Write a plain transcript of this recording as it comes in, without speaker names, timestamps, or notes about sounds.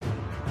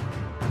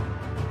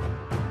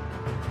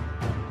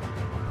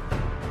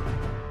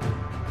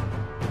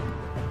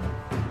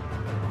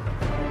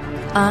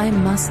I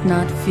must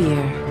not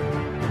fear.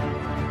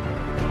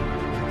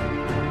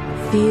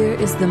 Fear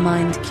is the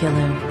mind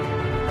killer.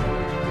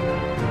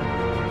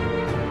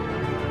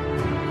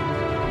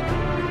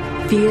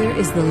 Fear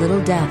is the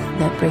little death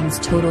that brings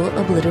total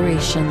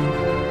obliteration.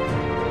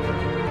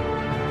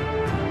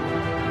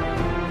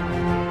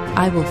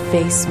 I will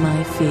face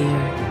my fear.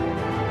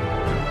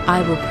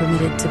 I will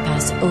permit it to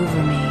pass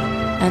over me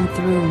and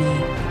through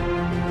me.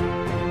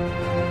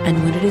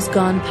 And when it is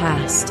gone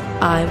past,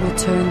 I will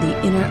turn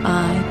the inner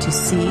eye to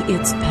see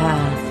its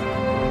path.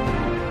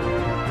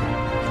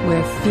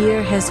 Where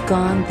fear has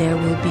gone, there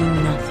will be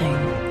nothing.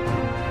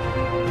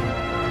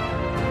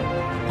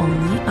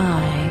 Only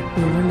I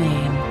will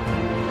remain.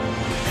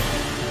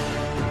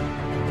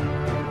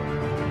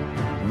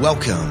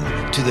 Welcome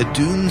to the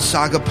Dune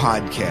Saga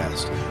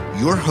Podcast.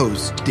 Your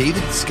hosts,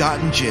 David, Scott,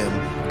 and Jim,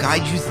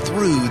 guide you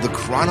through the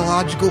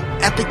chronological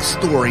epic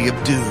story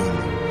of Dune.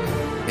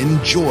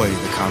 Enjoy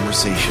the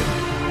conversation.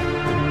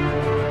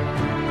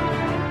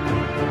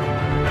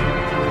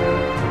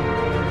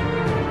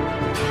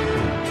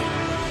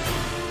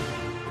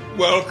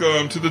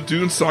 Welcome to the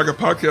Dune Saga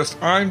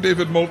Podcast. I'm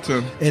David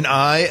Moulton. And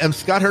I am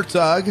Scott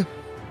Herzog.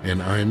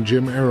 And I'm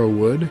Jim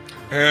Arrowwood.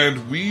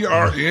 And we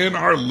are in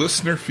our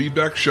listener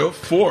feedback show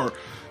for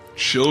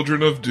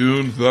Children of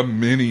Dune, the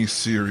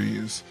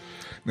mini-series.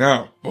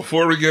 Now,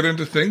 before we get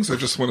into things, I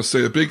just want to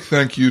say a big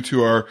thank you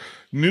to our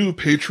new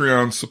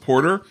Patreon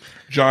supporter,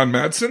 John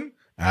Madsen.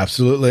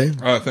 Absolutely.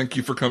 Thank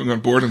you for coming on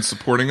board and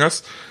supporting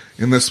us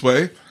in this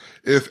way.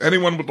 If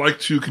anyone would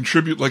like to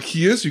contribute like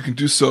he is, you can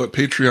do so at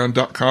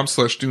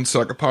patreon.com/Dune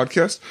Saga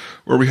Podcast,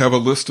 where we have a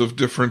list of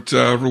different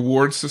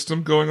reward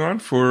system going on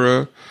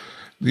for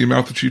the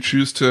amount that you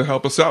choose to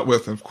help us out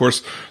with. And of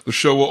course, the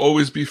show will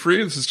always be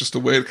free. This is just a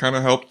way to kind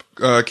of help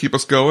keep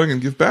us going and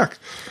give back.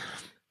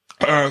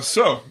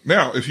 So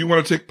now, if you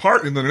want to take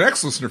part in the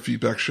next listener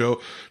feedback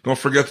show, don't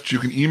forget that you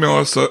can email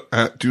us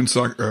at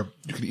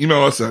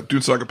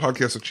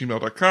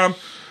dunesagapodcast@gmail.com,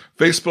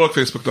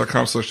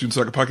 Facebook.com/Dune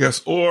Saga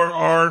Podcast, or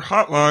our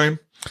hotline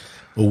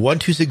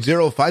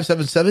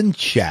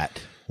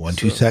 1-260-577-CHAT.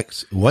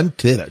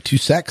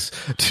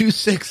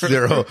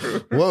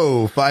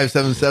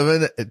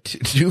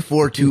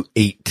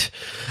 577-2428.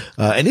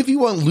 And if you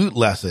want loot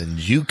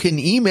lessons, you can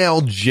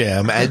email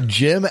Jim at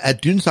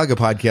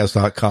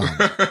jim@dunesagapodcast.com.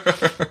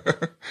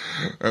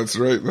 That's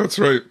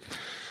right.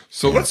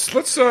 So let's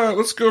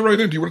go right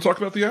in. Do you want to talk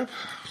about the app?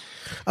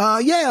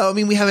 Yeah, I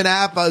mean, we have an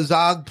app, a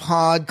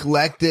Zogpod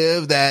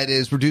Collective, that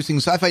is producing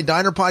Sci-Fi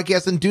Diner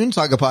podcast and Dune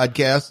Saga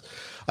podcast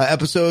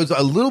episodes.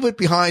 A little bit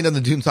behind on the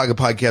Dune Saga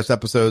podcast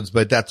episodes,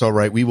 but that's all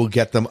right. We will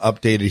get them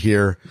updated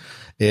here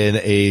in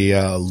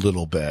a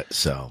little bit.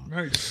 So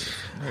nice.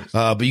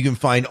 But you can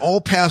find all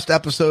past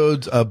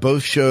episodes of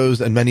both shows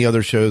and many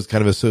other shows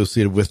kind of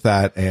associated with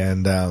that.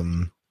 And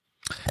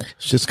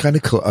it's just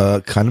it's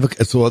a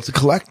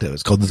collective.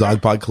 It's called the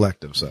Zogpod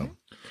Collective. So.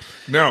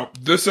 Now,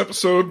 this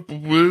episode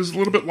was a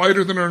little bit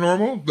lighter than our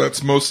normal.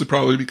 That's mostly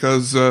probably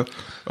because of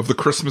the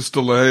Christmas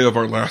delay of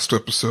our last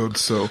episode.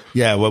 So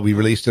yeah, we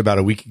released it about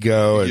a week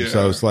ago, and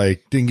so it's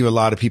like didn't give a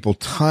lot of people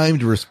time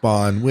to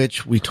respond,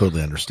 which we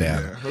totally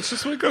understand. Yeah, that's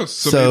just the way it goes.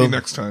 So maybe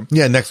next time.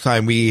 Yeah, next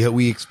time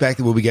we expect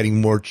that we'll be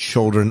getting more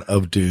Children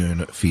of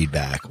Dune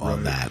feedback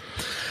on that.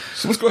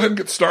 So let's go ahead and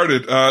get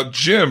started.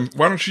 Jim,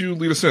 why don't you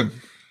lead us in?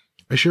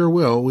 I sure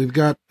will. We've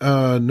got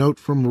a note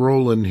from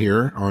Roland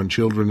here on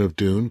Children of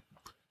Dune.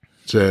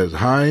 Says,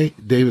 "Hi,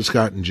 David,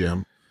 Scott, and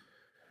Jim.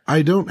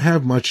 I don't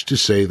have much to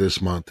say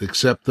this month,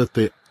 except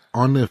that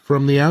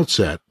from the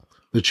outset,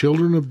 the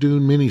Children of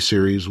Dune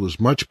miniseries was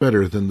much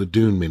better than the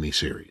Dune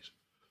miniseries.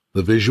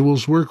 The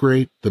visuals were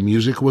great, the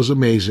music was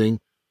amazing,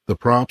 the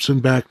props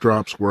and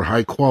backdrops were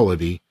high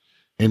quality,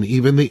 and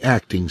even the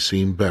acting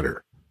seemed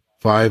better.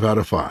 5 out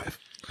of 5.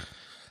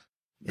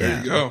 There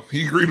you go.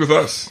 He agreed with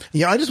us.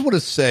 Yeah, I just want to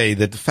say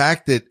that the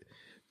fact that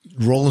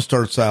Roland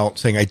starts out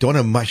saying, I don't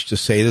have much to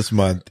say this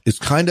month, is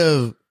kind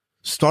of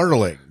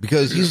startling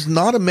because he's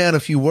not a man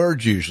of few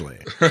words usually.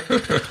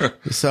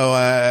 So,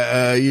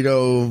 I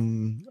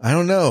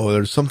don't know.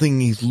 There's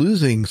he's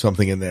losing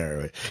something in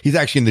there. He's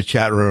actually in the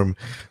chat room,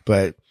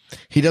 but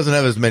he doesn't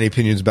have as many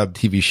opinions about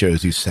TV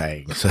shows he's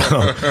saying. So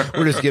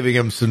we're just giving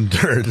him some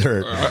dirt.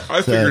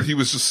 I figured he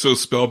was just so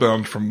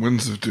spellbound from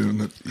Winds of Dune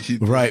that he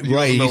Right.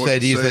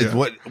 He said,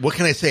 what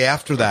can I say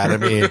after that? I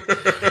mean,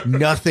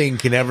 nothing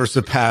can ever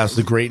surpass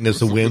the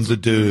greatness of Winds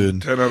of Dune.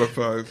 10 out of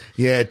 5.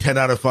 Yeah, 10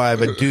 out of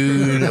 5. A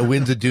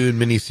Winds of Dune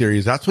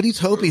miniseries. That's what he's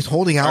hoping. He's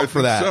holding out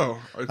for that.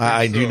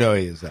 I do know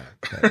he is that.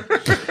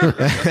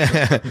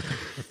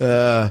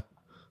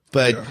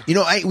 But,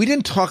 we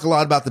didn't talk a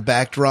lot about the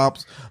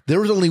backdrops.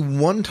 There was only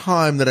one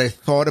time that I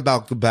thought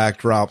about the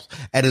backdrops,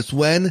 and it's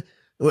when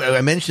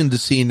I mentioned the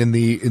scene in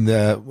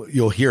the,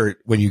 you'll hear it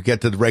when you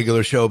get to the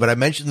regular show, but I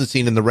mentioned the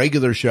scene in the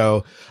regular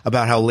show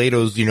about how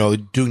Leto's,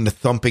 doing the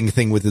thumping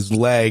thing with his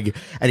leg,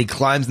 and he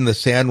climbs in the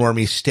sandworm,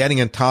 he's standing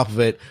on top of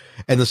it,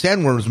 and the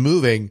sandworm's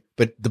moving,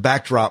 but the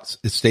backdrop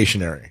is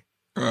stationary.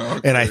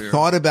 Okay, and I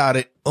thought about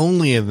it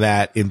only in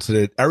that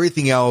incident.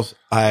 Everything else,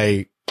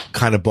 I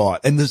kind of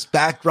bought. And this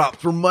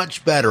backdrops were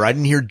much better. I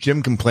didn't hear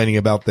Jim complaining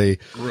about the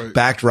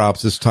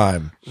backdrops this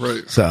time.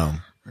 Right. So.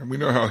 And we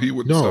know how he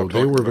would. No,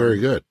 they were very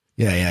good.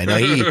 Yeah. No,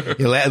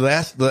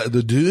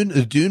 the Dune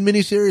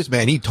miniseries,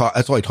 man,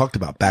 that's all he talked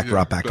about.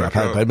 Backdrop,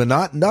 but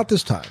not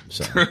this time.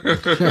 So.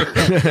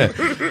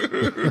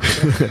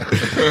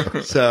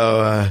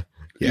 So,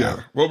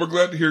 yeah. Well, we're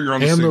glad to hear you're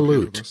on the same page with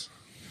loot. us.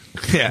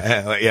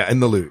 Yeah,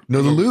 and the loot.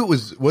 No, the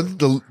loot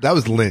that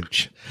was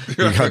Lynch. We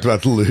talked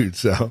about the loot,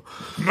 so.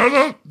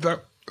 No,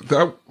 that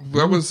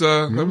was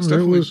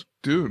definitely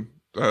Dune,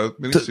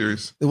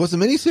 miniseries. It was a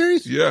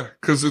miniseries? Yeah,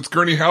 because it's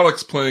Gurney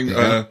Halleck's playing,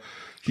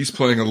 he's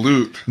playing a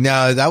loot.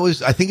 No, that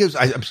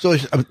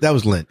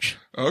was Lynch.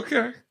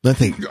 Okay. I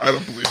think. I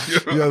don't believe you.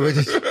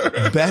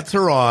 Bets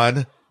are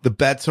on. The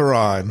bets are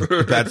on.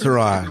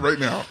 Right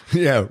now.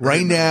 Yeah,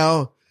 right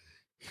now.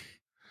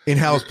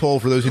 In-house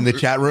poll for those in the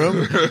chat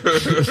room.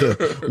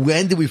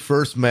 When did we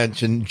first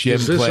mention Jim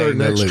playing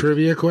the loot? Is this our next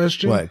trivia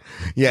question? What?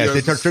 Yes,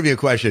 it's our trivia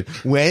question.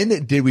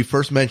 When did we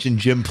first mention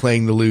Jim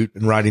playing the lute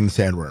and riding the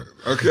sandworm?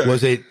 Okay.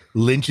 Was it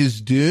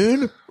Lynch's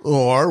Dune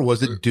or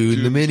was it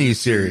Dune the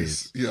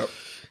miniseries? Yep.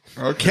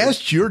 Okay.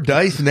 Cast your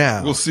dice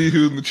now. We'll see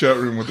who in the chat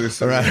room what they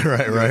say.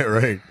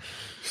 Right.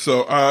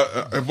 So,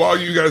 while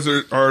you guys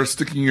are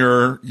sticking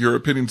your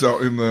opinions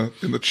out in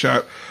the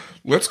chat,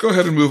 let's go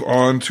ahead and move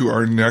on to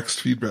our next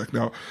feedback.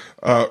 Now,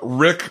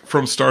 Rick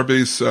from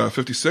Starbase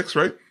 56,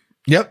 right?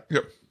 Yep.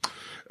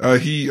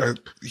 He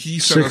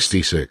sent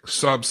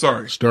 66. I'm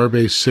sorry.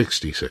 Starbase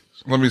 66.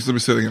 Let me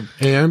say it again.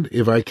 And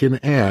if I can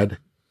add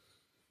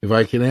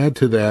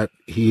to that,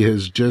 he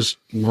has just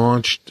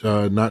launched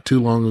not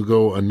too long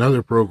ago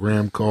another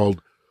program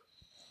called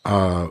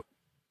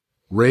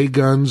Ray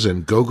Guns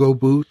and Go-Go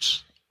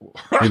Boots,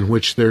 in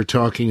which they're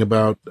talking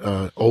about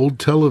old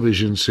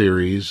television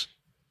series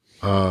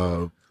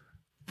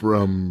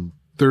from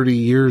 30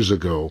 years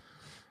ago.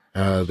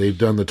 They've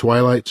done The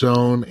Twilight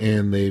Zone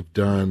and they've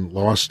done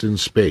Lost in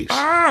Space.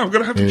 I'm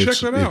going to have to check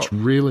that out.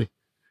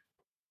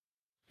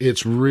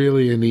 It's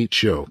really a neat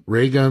show.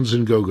 Ray Guns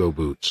and Go-Go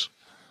Boots.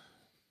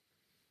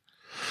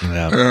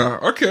 Yeah.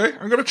 Okay.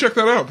 I'm going to check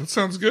that out. That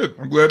sounds good.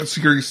 I'm glad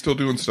to hear he's still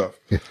doing stuff.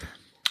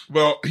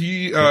 Well,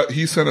 he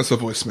sent us a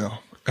voicemail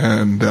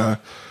and,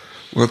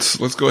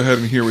 let's go ahead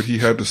and hear what he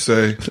had to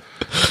say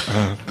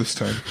this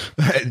time.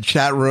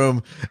 Chat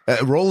room.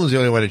 Roland's the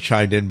only one that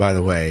chimed in, by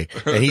the way,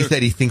 and he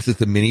said he thinks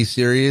it's a mini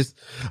series.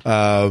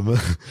 And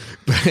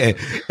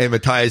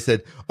Matthias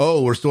said,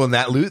 "Oh, we're still in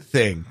that loot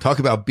thing. Talk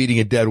about beating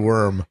a dead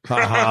worm." So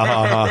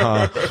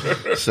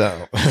it's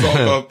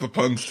all about the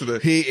puns today.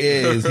 He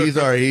is.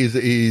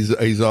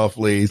 He's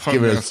awfully. He's pun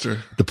giving master. Us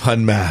the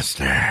pun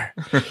master.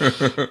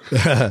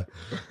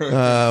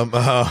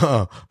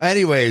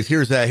 Anyways,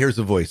 here's a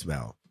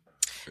voicemail.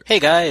 Hey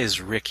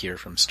guys, Rick here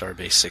from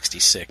Starbase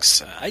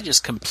 66. I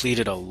just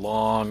completed a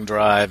long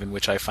drive in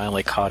which I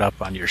finally caught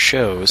up on your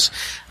shows.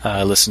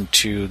 I listened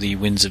to the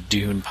Winds of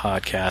Dune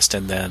podcast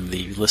and then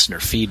the listener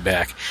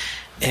feedback.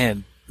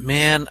 And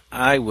man,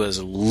 I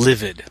was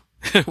livid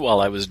while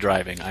I was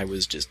driving. I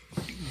was just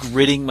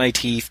gritting my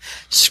teeth,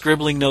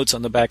 scribbling notes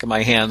on the back of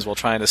my hands while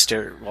trying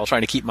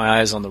to keep my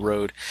eyes on the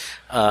road.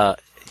 I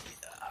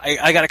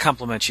gotta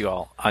compliment you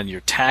all on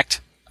your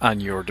tact, on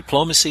your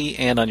diplomacy,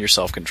 and on your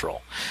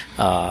self-control.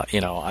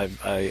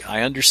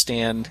 I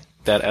understand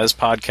that as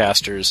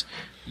podcasters,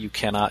 you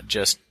cannot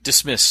just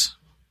dismiss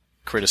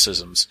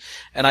criticisms,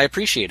 and I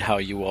appreciate how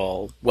you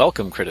all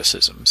welcome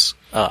criticisms.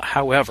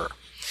 However,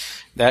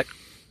 that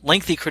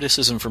lengthy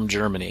criticism from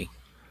Germany,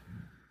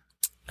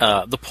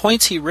 the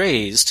points he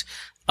raised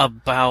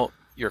about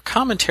your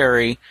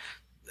commentary,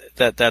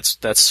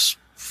 that's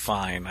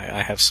fine.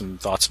 I have some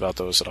thoughts about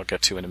those that I'll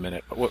get to in a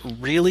minute. But what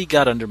really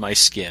got under my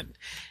skin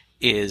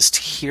is to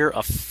hear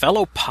a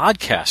fellow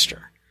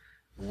podcaster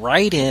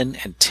write in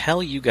and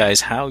tell you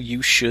guys how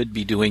you should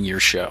be doing your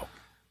show.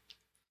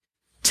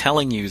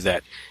 Telling you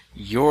that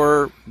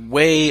your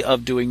way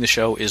of doing the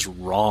show is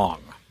wrong.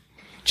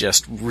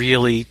 Just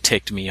really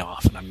ticked me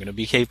off. And I'm going to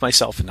behave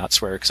myself and not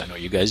swear because I know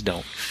you guys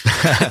don't.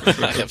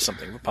 I have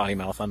something of a potty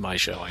mouth on my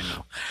show, I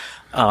know.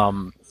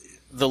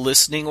 The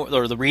listening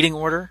or the reading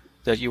order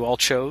that you all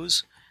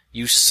chose,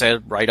 you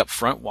said right up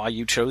front why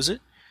you chose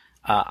it.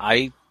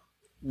 I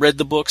read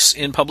the books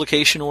in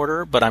publication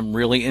order, but I'm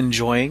really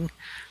enjoying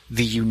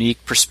the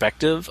unique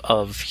perspective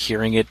of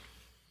hearing it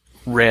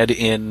read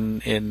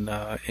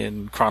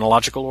in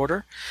chronological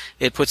order.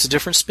 It puts a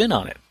different spin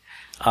on it.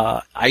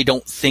 I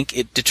don't think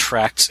it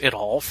detracts at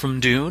all from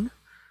Dune.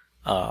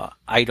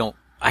 I don't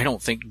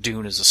think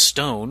Dune is a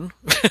stone.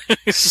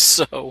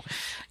 So,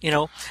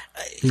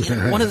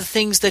 one of the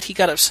things that he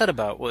got upset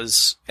about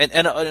was,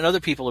 and other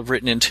people have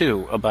written in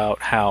too,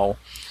 about how,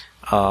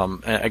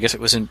 I guess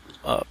it was in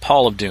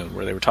Paul of Dune,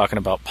 where they were talking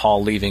about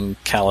Paul leaving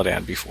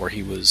Caladan before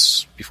he went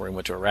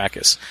to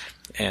Arrakis,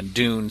 and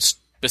Dune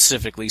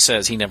specifically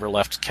says he never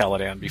left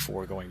Caladan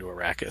before going to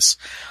Arrakis.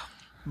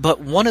 But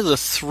one of the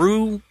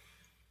through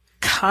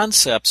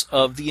concepts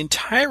of the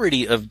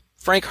entirety of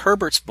Frank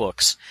Herbert's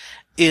books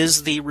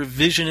is the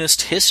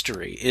revisionist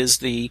history, is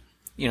the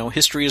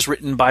history is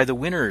written by the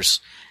winners,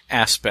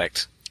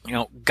 aspect. You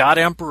know, God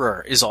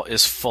Emperor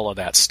is full of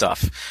that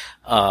stuff.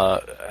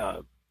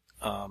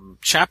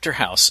 Chapter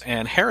House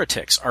and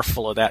Heretics are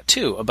full of that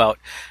too, about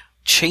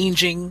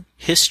changing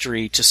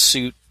history to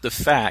suit the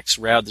facts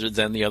rather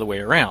than the other way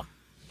around.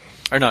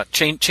 Or not,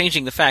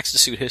 changing the facts to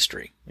suit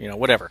history. You know,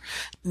 whatever.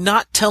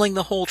 Not telling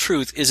the whole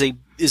truth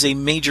is a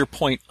major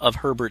point of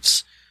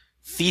Herbert's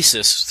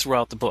thesis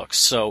throughout the books.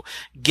 So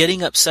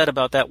getting upset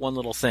about that one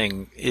little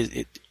thing,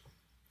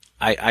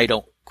 I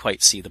don't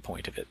quite see the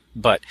point of it.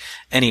 But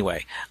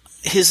anyway,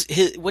 his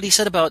what he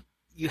said about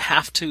you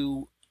have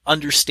to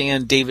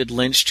understand David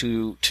Lynch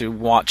to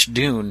watch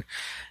Dune.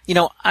 You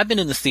know, I've been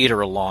in the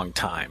theater a long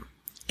time.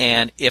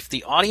 And if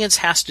the audience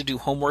has to do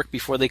homework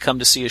before they come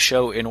to see a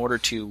show in order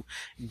to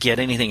get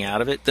anything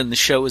out of it, then the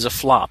show is a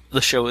flop.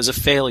 The show is a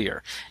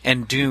failure.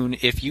 And Dune,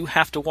 if you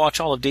have to watch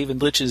all of David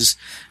Lynch's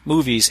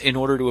movies in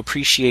order to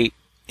appreciate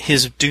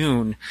his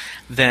Dune,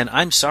 then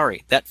I'm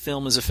sorry, that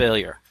film is a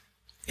failure.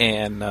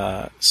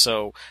 And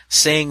so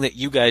saying that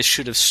you guys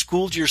should have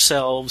schooled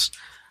yourselves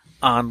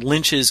on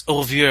Lynch's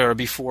oeuvre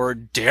before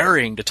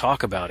daring to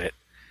talk about it,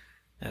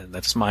 and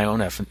that's my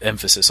own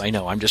emphasis. I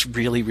know. I'm just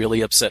really,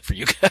 really upset for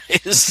you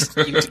guys.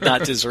 You did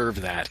not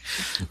deserve that.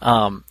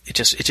 It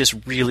just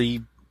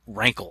really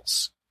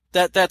rankles.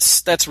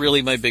 That's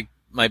really my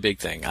big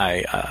thing.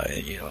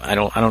 I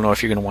don't know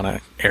if you're going to want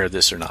to air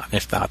this or not.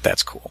 If not,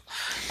 that's cool.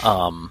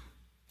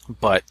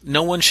 But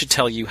no one should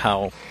tell you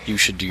how you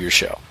should do your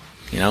show.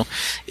 You know,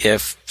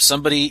 if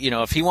somebody, you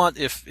know, if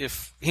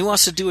he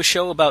wants to do a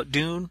show about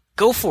Dune,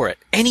 go for it.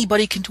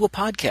 Anybody can do a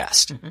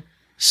podcast. Mm-hmm.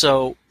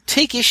 So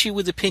take issue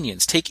with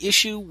opinions. Take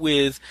issue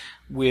with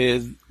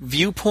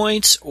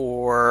viewpoints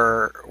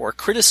or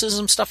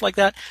criticism, stuff like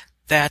that.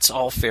 That's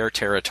all fair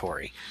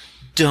territory.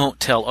 Don't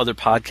tell other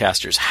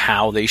podcasters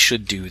how they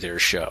should do their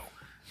show.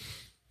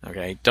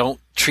 Okay? Don't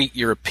treat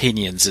your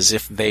opinions as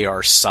if they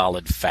are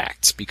solid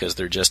facts, because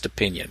they're just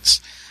opinions.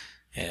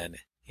 And,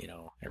 you know,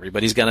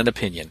 everybody's got an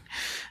opinion.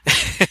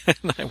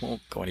 I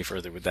won't go any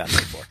further with that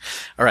before.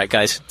 All right,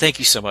 guys, thank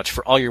you so much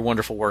for all your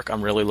wonderful work.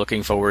 I'm really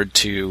looking forward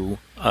to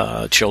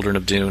Children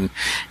of Dune,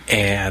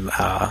 and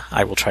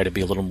I will try to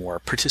be a little more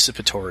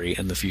participatory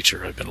in the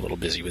future. I've been a little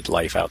busy with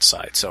life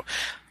outside. So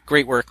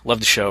great work. Love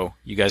the show.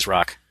 You guys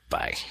rock.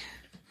 Bye.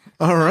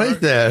 All right,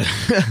 then.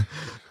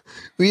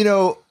 You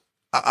know,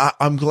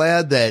 I'm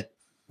glad that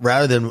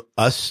rather than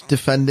us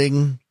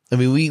defending, I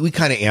mean, we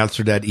kind of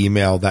answered that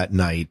email that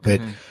night,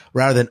 but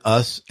rather than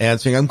us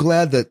answering, I'm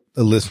glad that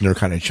a listener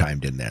kind of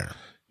chimed in there.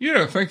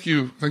 Yeah, thank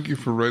you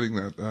for writing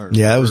that.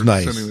 Yeah, it was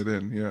nice. Sending it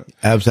in. Yeah,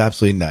 that was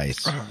absolutely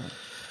nice.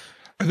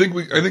 I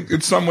think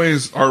in some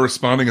ways our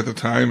responding at the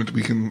time,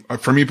 we can.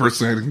 For me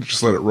personally, I can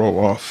just let it roll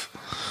off.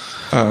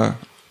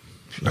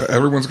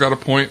 Everyone's got a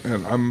point,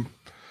 and I'm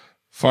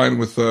fine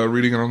with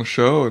reading it on the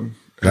show and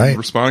right.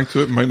 responding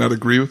to it. Might not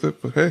agree with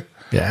it, but hey.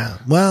 Yeah.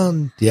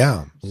 Well,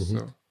 yeah. Mm-hmm.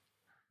 So.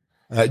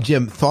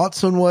 Jim,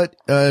 thoughts on what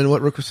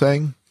Rick was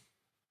saying?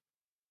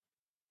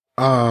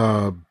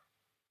 Well,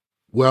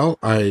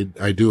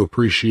 I do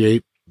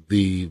appreciate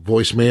the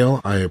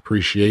voicemail. I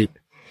appreciate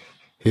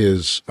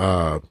his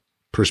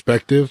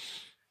perspective.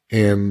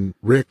 And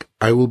Rick,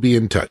 I will be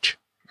in touch.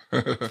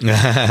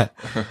 Yeah.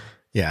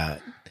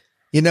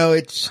 You know,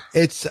 it's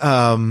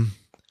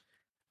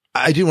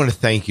I do want to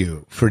thank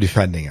you for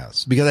defending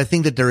us, because I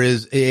think that there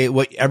is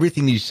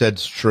everything you said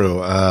is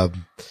true.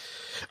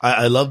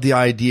 I love the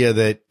idea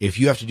that if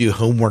you have to do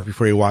homework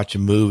before you watch a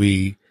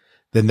movie,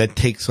 then that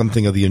takes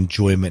something of the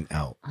enjoyment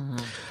out.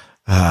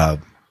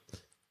 Mm-hmm.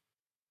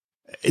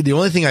 The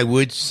only thing I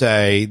would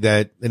say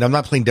that, and I'm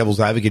not playing devil's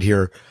advocate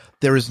here,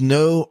 there is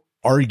no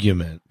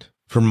argument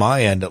from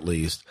my end, at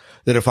least,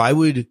 that if I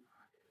would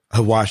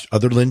have watched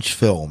other Lynch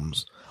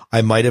films,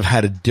 I might have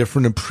had a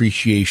different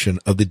appreciation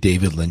of the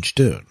David Lynch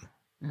Dune.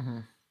 Mm-hmm.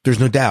 There's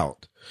no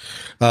doubt.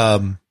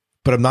 But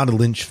I'm not a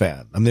Lynch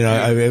fan. I mean,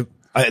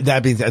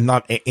 that means I'm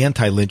not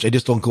anti-Lynch. I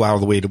just don't go out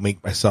of the way to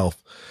make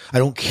myself. I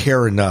don't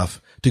care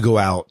enough to go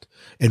out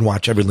and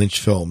watch every Lynch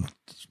film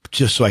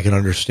just so I can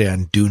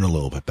understand Dune a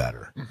little bit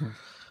better. Mm-hmm.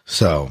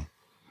 So.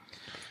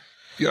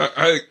 Yeah,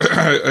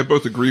 I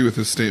both agree with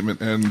his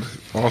statement and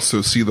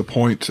also see the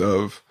point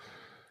of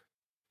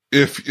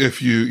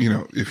if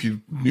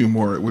you knew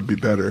more, it would be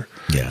better.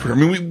 Yeah. I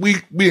mean,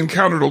 we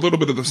encountered a little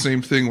bit of the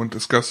same thing when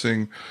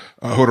discussing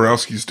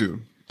Jodorowsky's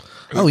Dune.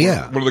 Oh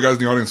yeah. One of the guys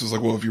in the audience was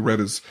like, well, if you read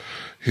his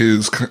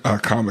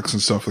comics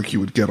and stuff, like you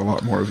would get a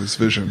lot more of his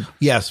vision.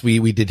 Yes,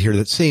 we did hear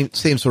that same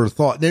sort of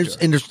thought. There's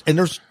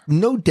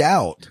no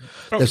doubt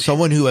that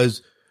someone who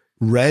has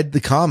read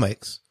the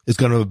comics is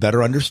going to have a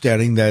better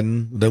understanding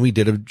than we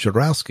did of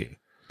Jodorowsky.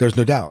 There's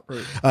no doubt.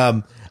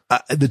 Right.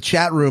 The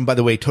chat room, by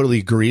the way, totally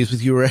agrees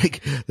with you,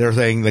 Rick. They're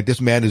saying like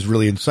this man is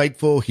really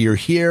insightful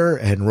here,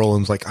 and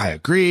Roland's like, I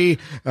agree.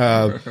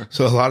 So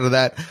a lot of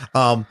that.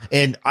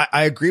 And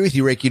I agree with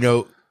you, Rick. You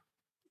know,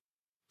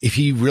 if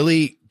he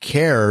really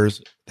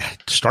cares,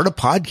 start a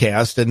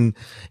podcast and,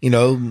 you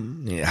know,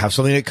 have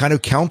something that kind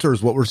of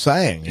counters what we're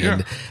saying.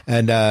 Yeah.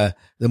 And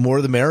the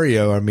more the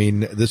merrier. I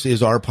mean, this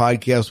is our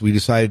podcast. We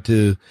decided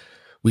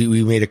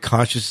we made a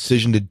conscious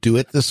decision to do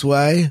it this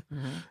way.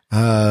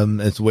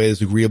 It's a way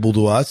that's agreeable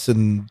to us.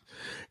 And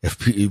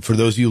for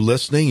those of you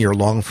listening, you're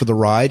along for the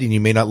ride and you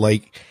may not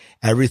like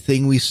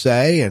everything we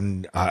say.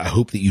 And I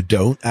hope that you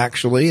don't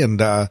actually. And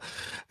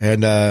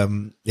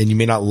you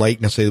may not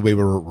like necessarily the way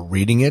we're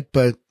reading it,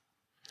 but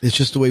it's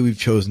just the way we've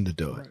chosen to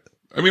do it.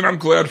 I mean, I'm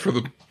glad for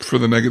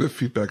the negative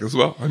feedback as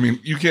well. I mean,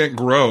 you can't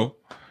grow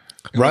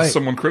unless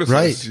someone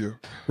criticizes you.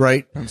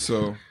 Right. And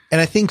so, and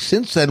I think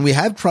since then we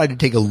have tried to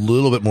take a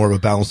little bit more of a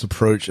balanced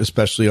approach,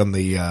 especially on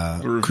the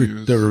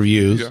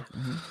reviews. Yeah.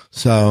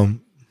 So,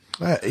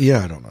 I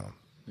don't know.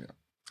 Yeah.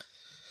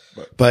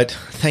 But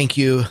thank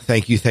you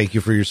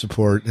for your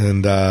support,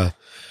 and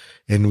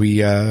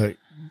we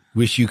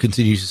wish you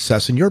continued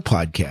success in your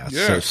podcast.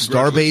 Yeah, so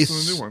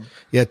Starbase,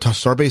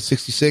 Starbase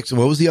 66, and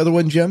what was the other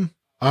one, Jim?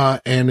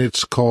 And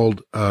it's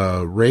called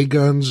Ray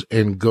Guns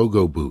and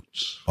Go-Go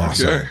Boots.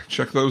 Awesome. Okay,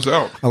 check those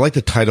out. I like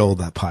the title of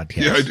that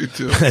podcast. Yeah, I do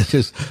too.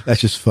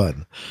 that's just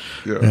fun.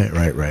 Yeah.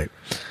 Right.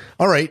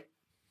 All right.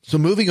 So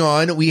moving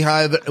on, we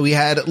had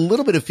a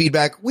little bit of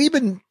feedback. We've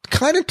been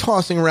kind of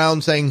tossing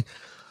around saying,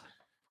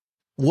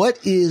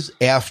 what is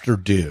after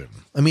Dune?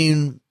 I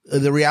mean,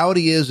 the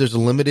reality is there's a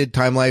limited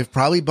time life.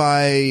 Probably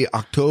by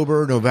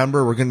October,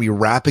 November, we're going to be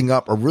wrapping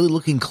up or really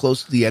looking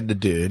close to the end of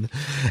Dune.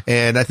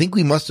 And I think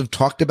we must have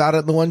talked about it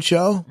in the one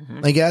show,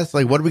 I guess.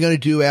 Like, what are we going to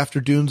do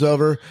after Dune's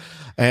over?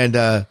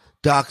 And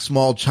Doc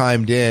Small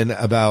chimed in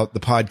about the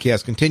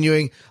podcast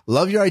continuing.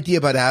 Love your idea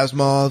about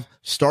Asimov.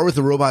 Start with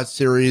the robot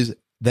series,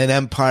 then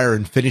Empire,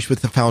 and finish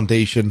with the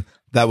Foundation.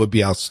 That would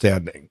be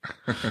outstanding.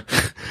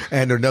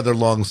 And another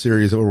long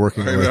series that we're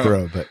working our way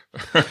through.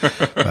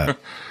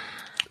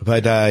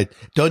 But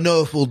don't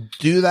know if we'll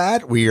do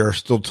that. We are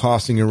still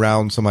tossing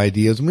around some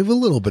ideas, and we have a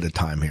little bit of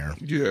time here.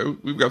 Yeah,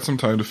 we've got some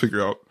time to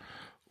figure out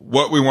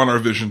what we want our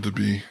vision to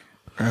be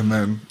and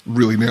then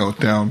really nail it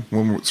down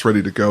when it's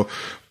ready to go.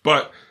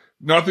 But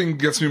nothing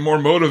gets me more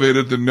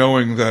motivated than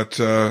knowing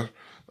that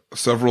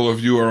several of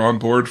you are on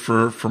board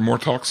for more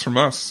talks from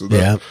us. So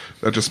that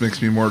just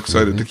makes me more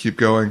excited to keep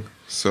going.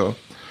 So,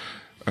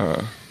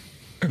 and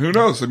who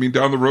knows? I mean,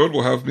 down the road,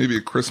 we'll have maybe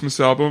a Christmas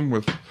album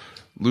with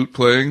Lute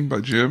playing by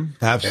Jim.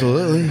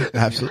 Absolutely. You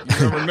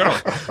never know.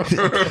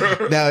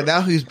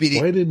 Now who's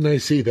beating? Why didn't I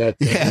see that?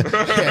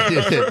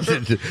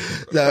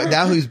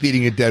 Now who's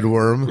beating a dead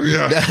worm?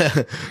 Yeah.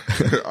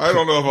 I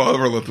don't know if I'll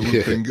ever let the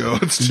Lute thing go.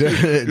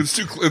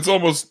 It's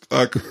almost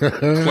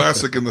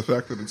classic in the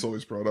fact that it's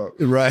always brought up.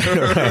 Right.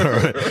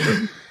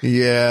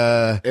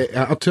 Yeah.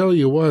 I'll tell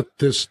you what,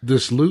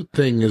 this Lute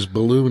thing is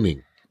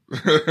ballooning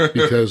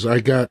because I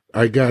got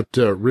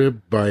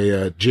ribbed by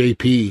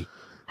JP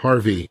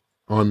Harvey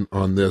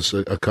on this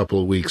a couple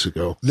of weeks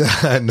ago.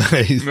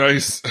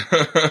 Nice.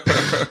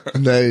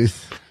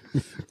 Nice.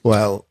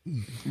 Well,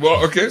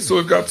 okay. So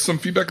we've got some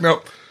feedback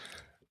now.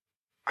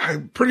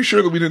 I'm pretty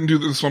sure that we didn't do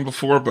this one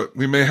before, but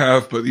we may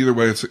have. But either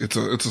way, it's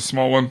a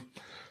small one.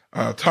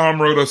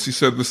 Tom wrote us. He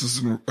said this is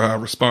in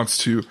response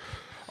to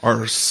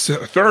our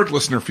third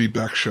listener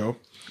feedback show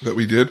that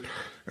we did,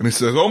 and he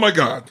says, "Oh my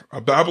God, a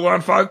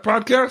Babylon 5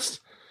 podcast?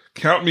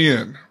 Count me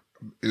in.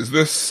 Is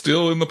this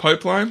still in the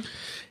pipeline?"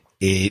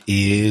 It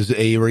is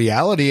a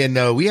reality,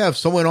 and we have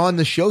someone on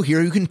the show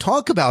here who can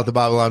talk about the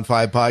Babylon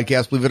 5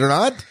 podcast, believe it or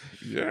not.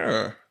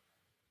 Yeah.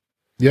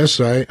 Yes,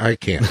 I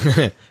can.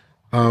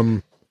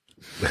 Raul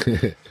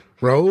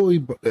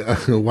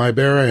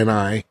Wybera and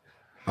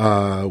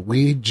I,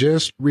 we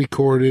just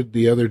recorded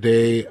the other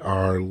day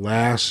our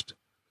last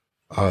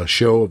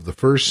show of the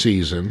first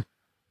season,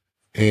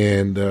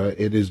 and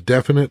it is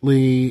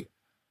definitely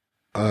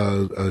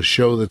a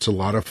show that's a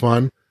lot of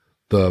fun.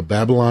 The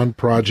Babylon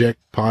Project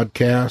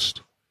podcast.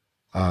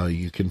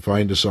 You can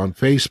find us on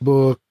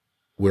Facebook.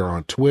 We're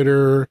on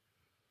Twitter,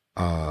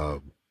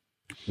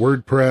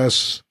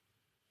 WordPress.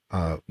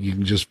 You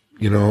can just,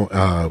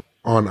 on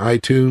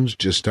iTunes,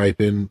 just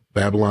type in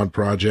Babylon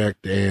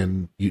Project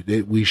and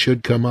we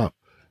should come up.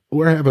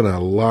 We're having a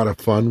lot of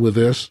fun with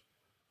this.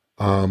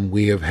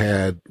 We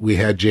had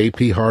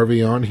JP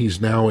Harvey on. He's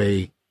now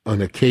an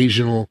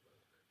occasional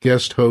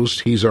guest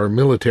host. He's our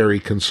military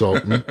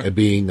consultant,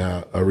 being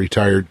a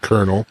retired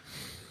colonel.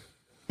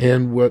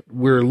 And what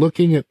we're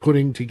looking at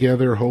putting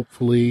together,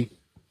 hopefully,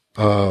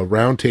 a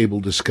roundtable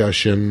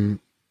discussion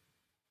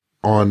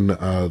on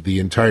the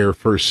entire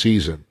first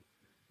season.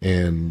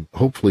 And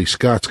hopefully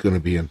Scott's going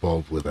to be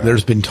involved with that.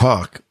 There's been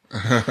talk.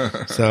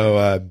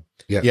 So,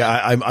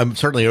 I'm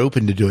certainly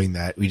open to doing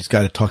that. We just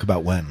got to talk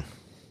about when.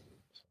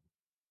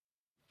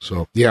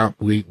 So,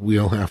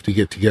 we'll have to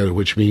get together,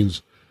 which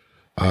means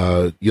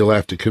you'll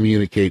have to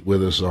communicate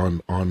with us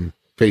on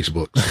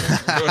Facebook.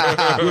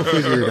 We'll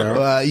figure it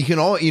out. You can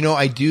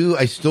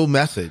I still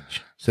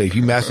message. So if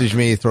you message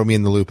me, throw me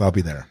in the loop, I'll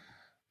be there.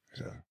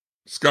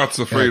 Scott's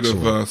afraid of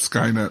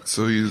Skynet,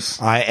 so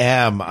he's... I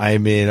am. I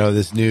mean,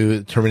 this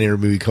new Terminator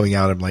movie coming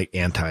out, I'm like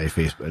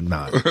anti-Facebook.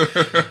 Not.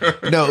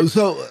 No,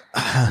 so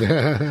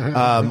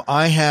I've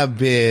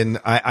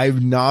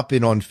not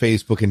been on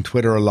Facebook and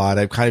Twitter a lot.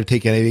 I've kind of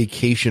taken a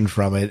vacation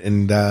from it,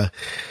 and I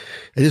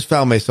just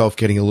found myself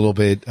getting a little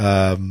bit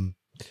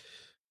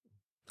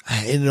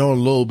a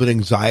little bit of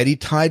anxiety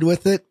tied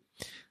with it.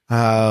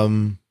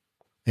 And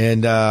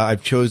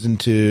I've chosen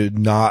to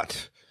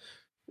not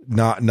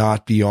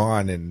be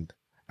on, and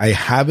I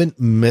haven't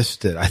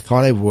missed it. I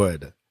thought I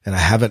would, and I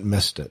haven't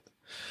missed it.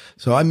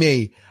 So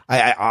I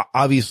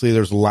obviously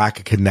there's a lack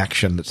of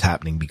connection that's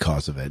happening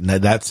because of it. And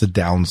that's the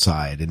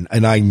downside.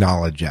 And I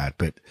acknowledge that,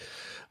 but,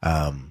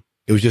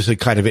 it was just a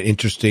kind of an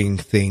interesting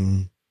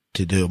thing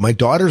to do. My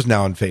daughter's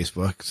now on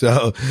Facebook,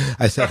 so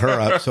I set her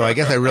up. So I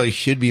guess I really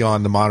should be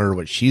on to monitor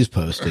what she's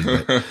posting,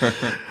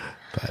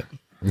 but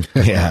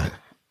yeah.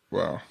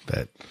 Wow.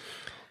 But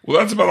well,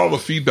 that's about all the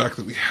feedback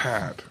that we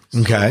had.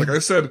 So, okay. Like I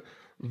said,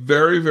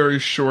 very, very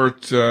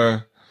short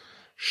list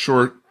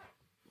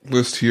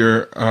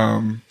here.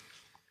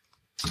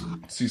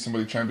 See,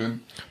 somebody chimed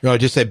in. No,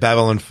 just say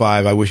Babylon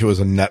 5. I wish it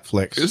was on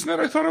Netflix. Isn't it?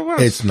 I thought it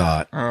was. It's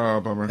not.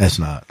 Oh, bummer. It's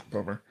not.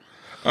 Bummer.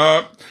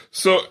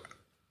 So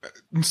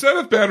instead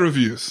of bad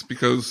reviews,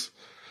 because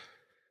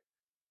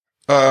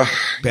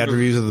Bad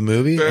reviews of the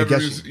movie? I guess.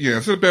 Reviews, yeah,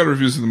 instead of bad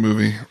reviews of the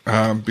movie,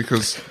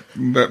 because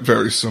that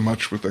varies so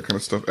much with that kind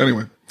of stuff.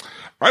 Anyway,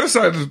 I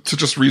decided to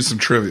just read some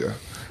trivia,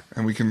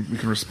 and we can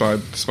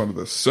respond to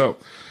this. So,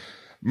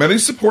 many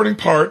supporting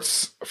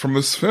parts from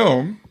this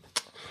film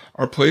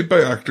are played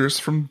by actors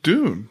from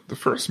Dune, the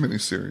first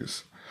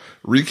miniseries,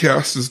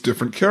 recast as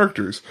different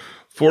characters.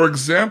 For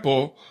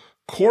example,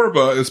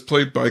 Korba is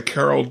played by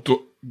Carol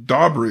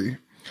Dobry,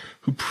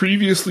 who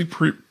previously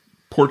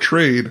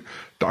portrayed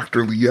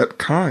Dr. Liet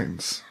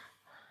Kynes.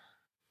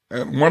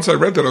 And once I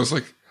read that, I was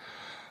like,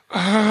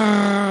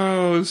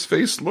 oh, his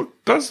face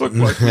does look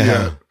like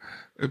Liet,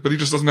 but he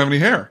just doesn't have any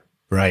hair.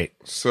 Right.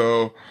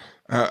 So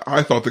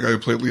I thought the guy who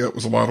played Liet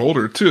was a lot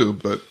older too,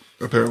 but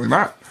apparently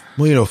not.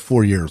 Well,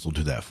 4 years will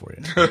do that for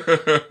you.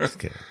 Just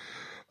kidding.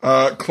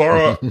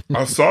 Clara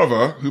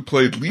Asava, who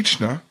played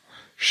Lichna,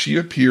 she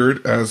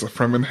appeared as a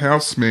Fremen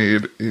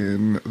housemaid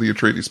in the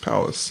Atreides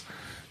Palace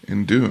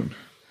in Dune.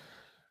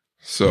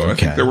 So I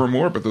think there were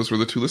more, but those were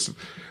the two listed.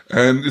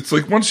 And it's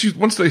like once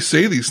they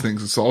say these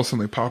things, it's all of a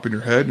sudden they pop in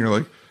your head, and you're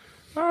like,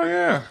 oh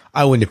yeah.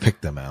 I wouldn't have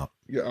picked them out.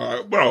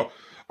 Yeah. Well,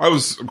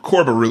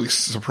 Korba really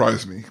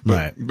surprised me,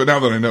 but now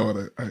that I know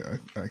it,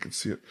 I can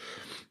see it.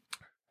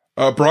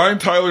 Brian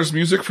Tyler's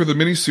music for the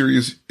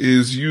miniseries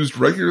is used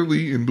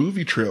regularly in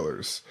movie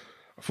trailers.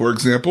 For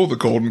example, The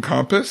Golden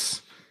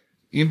Compass,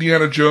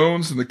 Indiana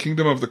Jones and the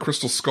Kingdom of the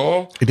Crystal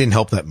Skull. It didn't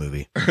help that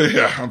movie.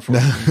 Yeah,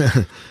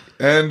 unfortunately.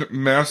 And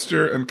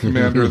Master and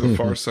Commander of the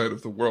Far Side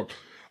of the World.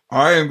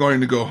 I am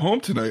going to go home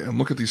tonight and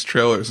look at these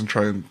trailers and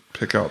try and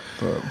pick out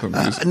the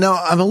music. No,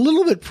 I'm a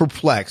little bit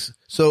perplexed.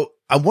 So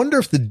I wonder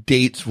if the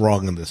date's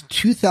wrong on this.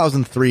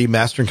 2003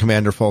 Master and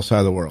Commander Far Side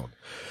of the World.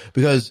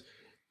 Because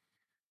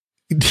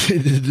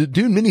the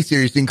Dune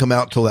miniseries didn't come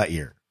out till that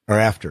year or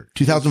after.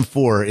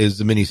 2004 is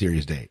the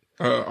miniseries date.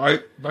 I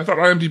thought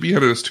IMDb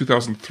had it as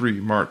 2003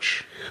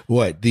 March.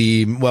 What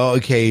the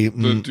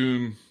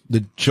Dune,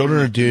 the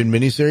Children of Dune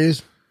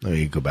miniseries. Let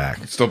me go back.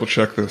 Let's double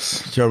check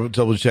this.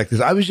 Double check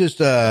this. I was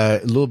just a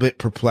little bit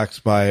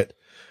perplexed by it.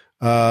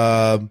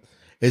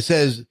 It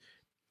says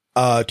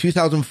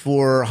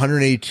 2004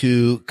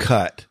 182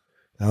 cut.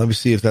 Now let me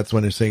see if that's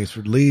when they're saying it's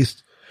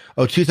released.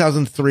 Oh,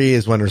 2003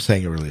 is when they're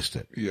saying it released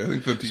it. Yeah, I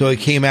think that. So it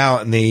came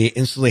out and they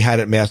instantly had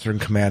it Master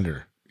and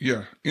Commander.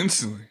 Yeah,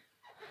 instantly.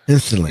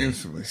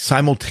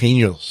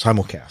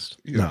 Simulcast.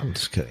 Yeah. No, I'm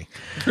just kidding.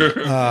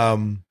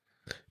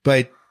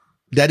 But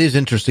that is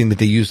interesting that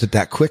they used it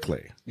that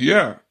quickly.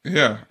 Yeah.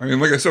 I mean,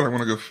 like I said, I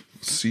want to go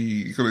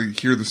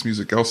hear this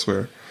music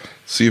elsewhere,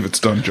 see if it's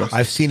done justice.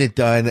 I've seen it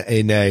done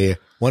in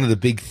one of the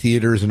big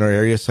theaters in our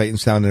area, Sight and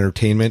Sound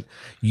Entertainment,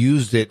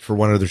 used it for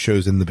one of their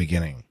shows in the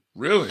beginning.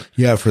 Really?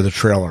 Yeah, for the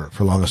trailer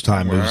for the longest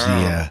time. Wow. It was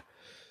the,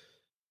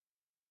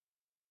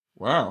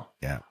 wow.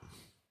 Yeah.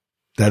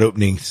 That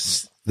opening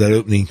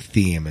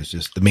theme is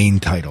just the main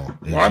title.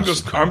 Well,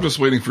 I'm just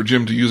waiting for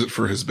Jim to use it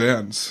for his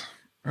bands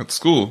at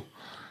school.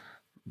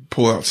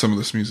 Pull out some of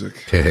this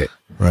music.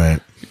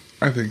 Right.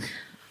 I think.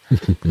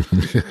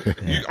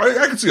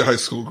 I can see a high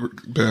school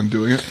band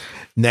doing it.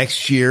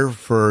 Next year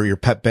for your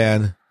pep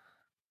band,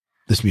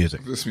 this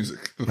music.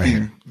 The right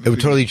theme. It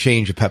would totally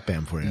change a pep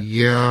band for you.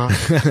 Yeah.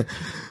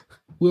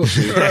 We'll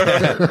see.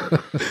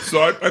 So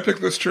I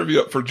picked this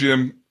trivia up for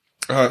Jim.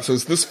 It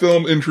says, this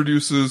film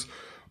introduces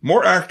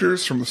more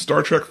actors from the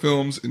Star Trek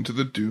films into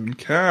the Dune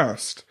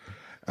cast.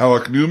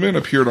 Alec Newman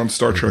appeared on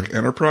Star Trek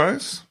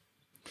Enterprise.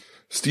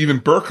 Steven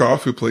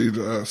Berkoff, who played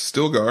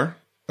Stilgar,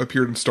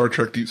 appeared in Star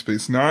Trek Deep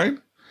Space Nine.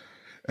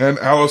 And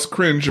Alice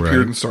Cringe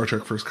appeared in Star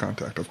Trek First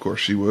Contact. Of course,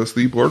 she was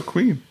the Borg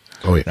Queen.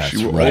 Oh, yeah.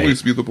 She will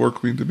always be the Borg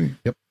Queen to me.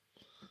 Yep.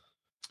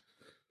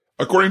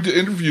 According to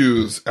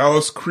interviews,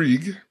 Alice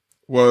Krieg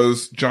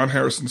was John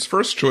Harrison's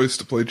first choice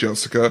to play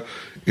Jessica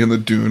in the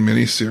Dune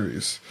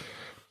miniseries,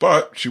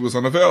 but she was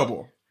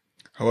unavailable.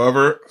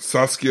 However,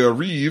 Saskia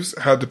Reeves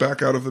had to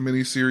back out of the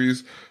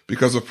miniseries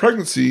because of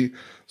pregnancy,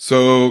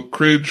 so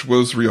Krieg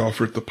was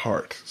reoffered the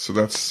part. So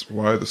that's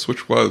why the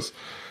switch was.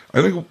 I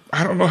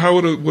don't know how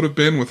it would have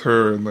been with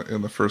her in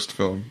the first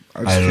film.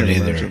 I just can't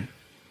imagine.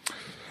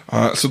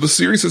 So the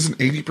series has an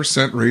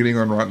 80% rating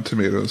on Rotten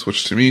Tomatoes,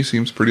 which to me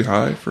seems pretty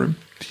high for a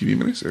TV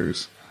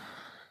miniseries.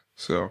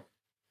 So.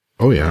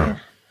 Oh, yeah.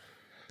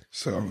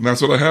 So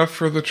that's what I have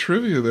for the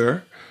trivia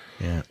there.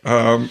 Yeah.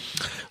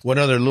 One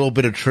other little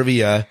bit of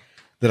trivia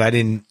that I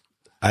didn't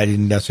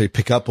necessarily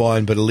pick up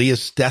on, but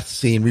Aaliyah's death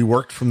scene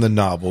reworked from the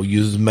novel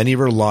uses many of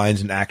her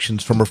lines and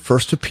actions from her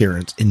first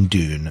appearance in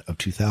Dune of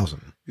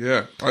 2000.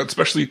 Yeah.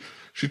 Especially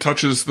she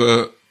touches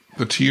the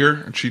tear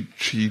and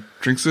she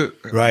drinks it.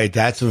 Right.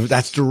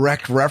 That's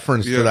direct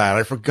reference to that.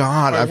 I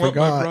forgot. I want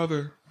forgot. my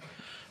brother.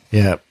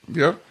 Yeah.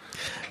 Yep.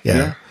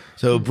 Yeah.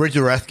 So Bridget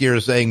Rathgear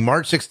is saying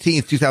March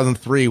 16th,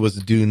 2003 was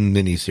the Dune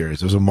miniseries.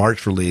 It was a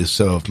March release.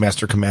 So if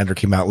Master Commander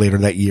came out later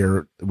that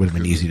year, it would have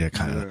been easy to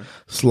kind of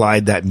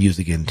slide that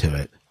music into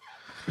it.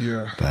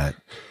 Yeah. But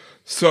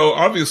so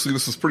obviously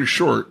this is pretty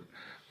short.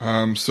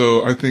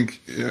 So I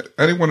think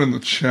anyone in the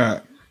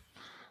chat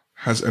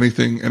has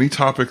any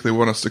topic they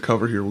want us to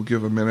cover here, we'll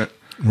give a minute.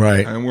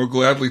 Right. And we'll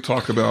gladly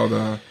talk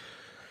about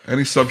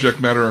any subject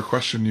matter or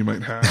question you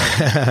might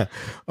have.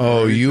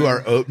 Oh, you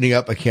are opening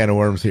up a can of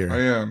worms here.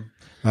 I am.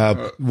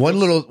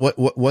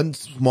 One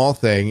small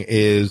thing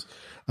is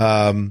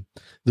the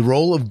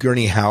role of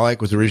Gurney Halleck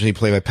was originally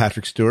played by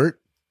Patrick Stewart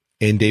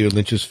in David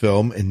Lynch's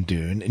film in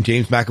Dune, and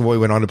James McAvoy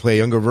went on to play a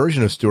younger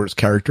version of Stewart's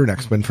character in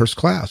X-Men First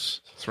Class.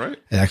 That's right.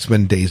 And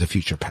X-Men Days of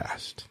Future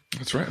Past.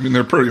 That's right. I mean,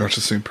 they're pretty much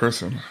the same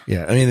person.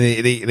 Yeah, I mean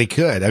they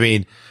could. I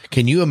mean,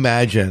 can you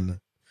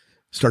imagine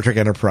Star Trek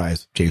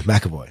Enterprise, James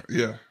McAvoy?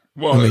 Yeah.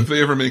 Well, if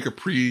they ever make a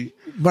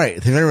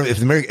right,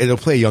 it'll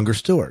play a younger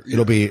Stewart. Yeah.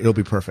 It'll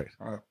be perfect.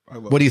 I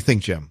love what do you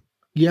think, Jim?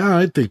 Yeah,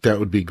 I think that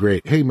would be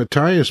great. Hey,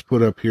 Matthias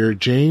put up here,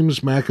 James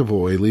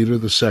McAvoy, Leader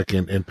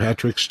II, and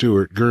Patrick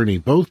Stewart, Gurney,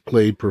 both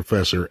played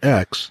Professor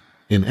X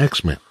in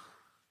X-Men.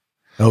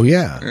 Oh,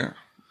 yeah. Yeah.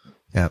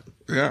 Yeah.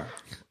 Yeah.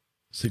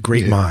 It's a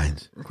great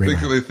minds.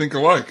 They think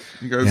alike.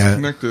 You guys are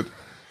connected.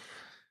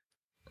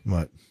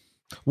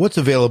 What's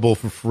available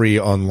for free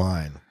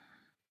online?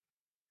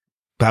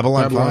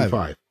 Babylon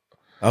 5.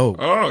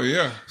 Oh,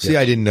 yeah. See,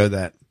 I didn't know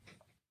that.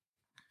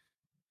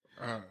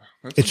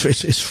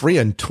 It's free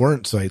on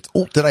torrent sites.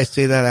 Oh, did I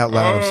say that out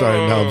loud? I'm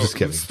sorry. No, I'm just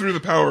kidding. It's through the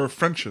power of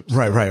friendship.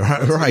 Right.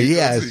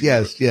 Yes.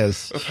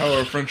 The power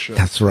of friendship.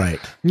 That's right.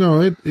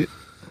 No,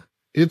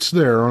 it's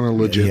there on a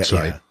legit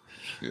site.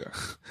 Yeah.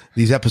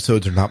 These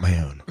episodes are not my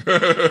own.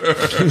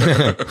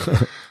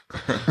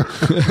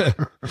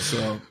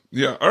 So,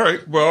 yeah. All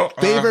right. Well,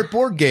 favorite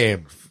board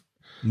game.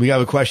 We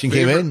have a question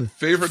came in.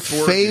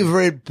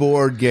 Favorite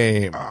board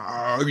game.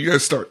 You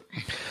guys start.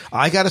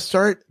 I got to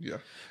start.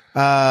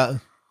 Yeah.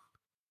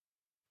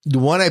 The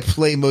one I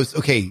play most.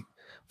 Okay.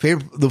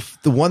 The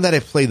one that I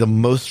play the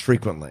most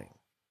frequently.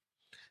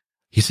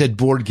 He said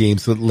board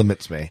games, so it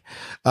limits me.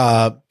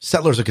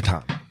 Settlers of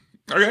Catan.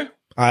 Okay.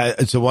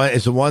 It's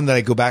the one that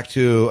I go back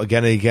to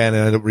again and again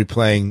and end up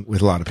replaying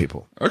with a lot of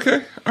people.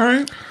 Okay. All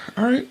right.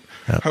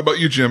 Yeah. How about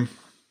you, Jim?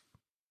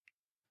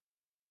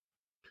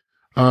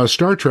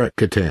 Star Trek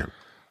Catan.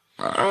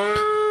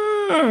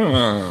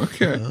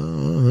 Okay.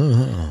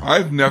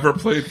 I've never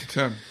played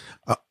Catan.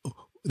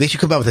 They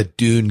should come out with a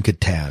Dune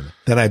Catan.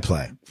 Then I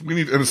play. We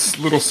need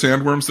little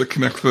sandworms that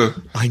connect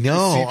the. I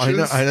know.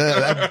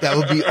 That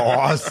would be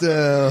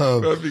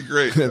awesome. That'd be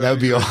great. That would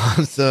be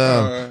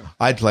awesome.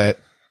 I'd play it.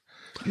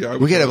 Yeah,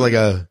 we could have like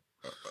a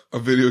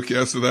video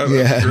cast of that.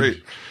 That'd be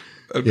great.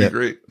 That'd be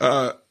great.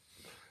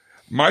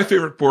 My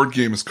favorite board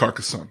game is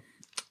Carcassonne,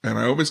 and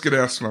I always get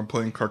asked when I'm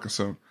playing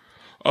Carcassonne,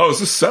 "Oh, is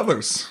this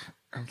Settlers?"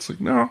 And it's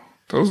like, no, it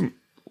doesn't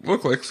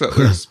look like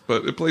Settlers,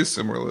 but it plays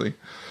similarly,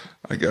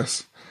 I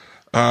guess.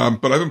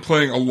 But I've been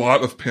playing a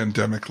lot of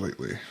Pandemic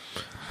lately.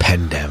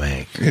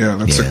 Pandemic. Yeah,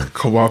 that's a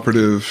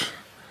cooperative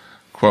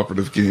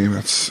game.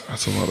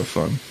 That's a lot of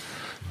fun.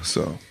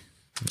 So,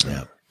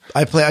 yeah.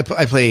 I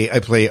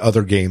play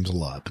other games a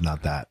lot, but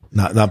not that.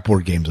 Not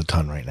board games a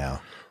ton right now.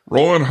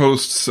 Roland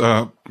hosts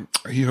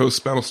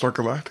Battlestar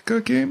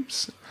Galactica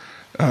games.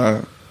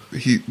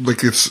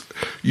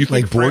 You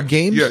think board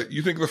games? Yeah,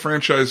 you think the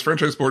franchise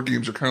board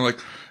games are kind of like,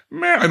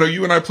 man, I know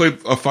you and I played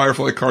a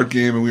Firefly card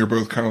game and we were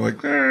both kind of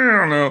like, I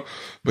don't know.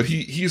 But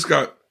he's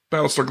got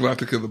Battlestar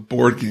Galactica, the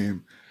board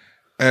game.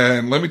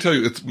 And let me tell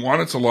you, it's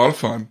a lot of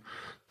fun,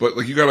 but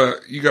like you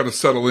gotta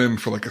settle in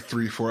for like a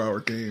 3-4 hour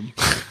game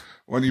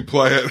when you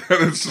play it.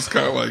 And it's just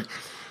kind of like,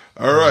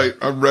 all right,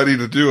 I'm ready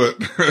to do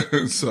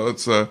it. So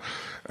it's,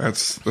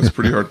 that's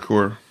pretty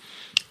hardcore.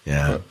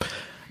 Yeah.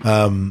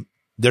 But,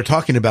 they're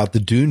talking about the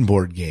Dune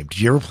board game. Did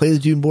you ever play the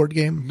Dune board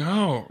game?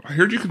 No. I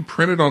heard you can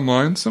print it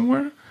online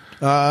somewhere.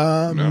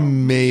 No.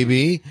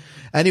 Maybe.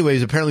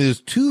 Anyways, apparently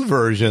there's 2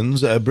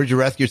 versions. Bridget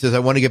Rathgear says, I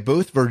want to get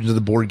both versions of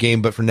the board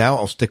game, but for now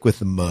I'll stick with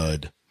the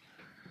mud.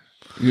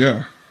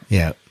 Yeah.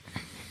 Yeah.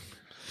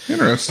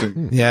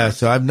 Interesting. Yeah.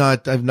 So I've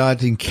not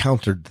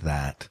encountered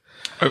that.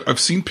 I've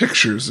seen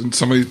pictures and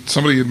somebody had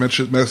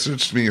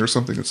messaged me or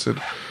something that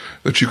said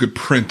that you could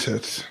print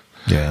it.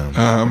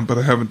 Yeah. But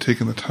I haven't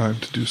taken the time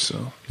to do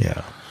so.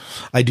 Yeah.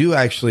 I do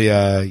actually,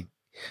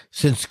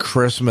 since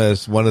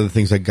Christmas, one of the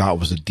things I got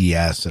was a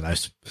DS, and I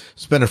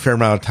spent a fair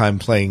amount of time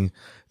playing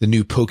the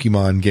new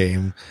Pokemon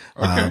game.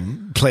 Okay.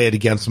 Play it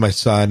against my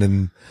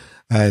son,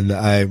 and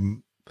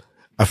I'm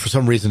for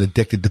some reason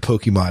addicted to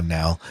Pokemon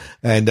now.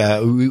 And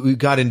we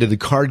got into the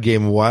card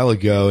game a while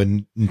ago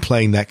and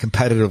playing that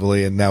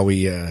competitively, and now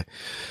we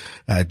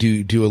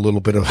do a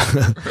little bit of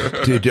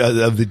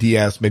of the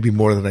DS, maybe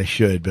more than I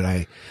should, but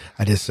I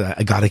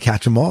got to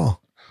catch them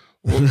all.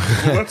 Well,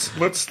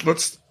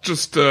 let's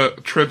just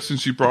tread,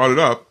 since you brought it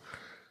up.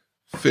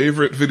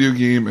 Favorite video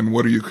game, and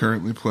what are you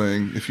currently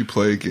playing if you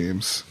play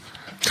games?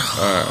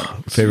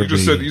 Favorite you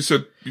video just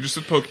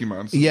said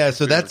Pokemon. So yeah,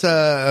 so that's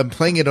I'm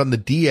playing it on the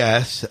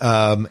DS,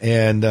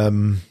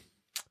 and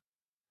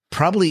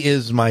probably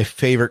is my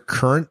favorite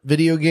current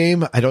video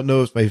game. I don't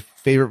know if it's my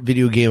favorite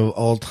video game of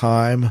all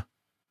time.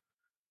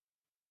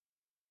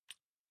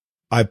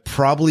 I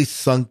probably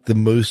sunk the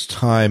most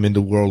time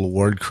into World of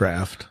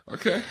Warcraft.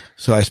 Okay.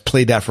 So I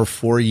played that for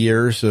 4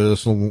 years, so there's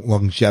some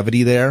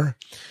longevity there.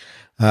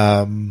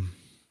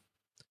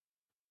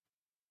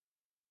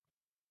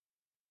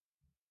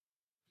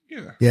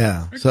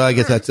 Yeah. So I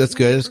guess that's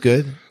good. That's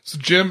good. So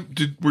Jim,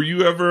 were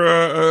you ever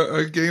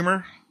a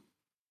gamer?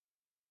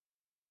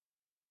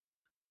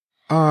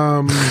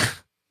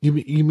 You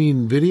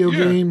mean video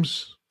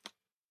games?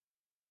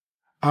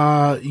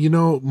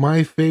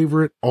 My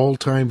favorite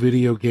all-time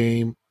video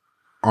game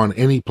on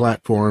any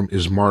platform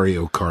is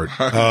Mario Kart.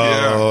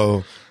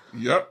 Oh,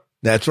 Yep.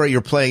 That's right. You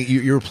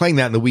were playing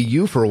that in the Wii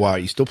U for a while.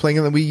 You still playing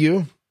in the Wii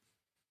U?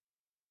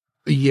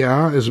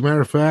 Yeah, as a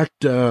matter of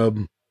fact,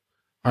 Raul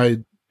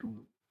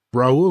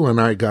and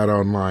I got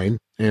online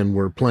and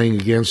were playing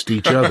against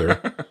each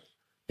other,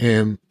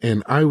 and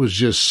I was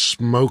just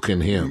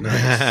smoking him.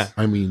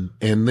 I mean,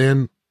 and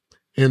then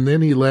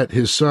he let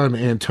his son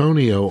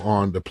Antonio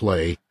on to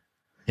play,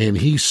 and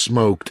he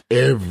smoked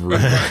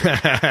everybody.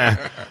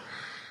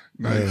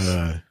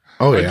 Nice.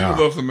 Oh I yeah,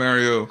 do love the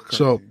Mario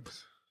Kart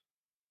games.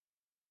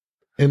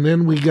 And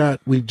then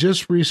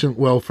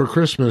for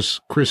Christmas,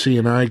 Chrissy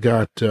and I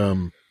got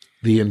the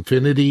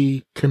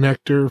Infinity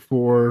connector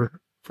for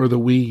the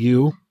Wii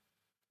U,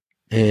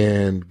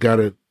 and got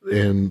it.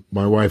 And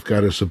my wife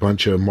got us a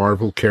bunch of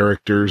Marvel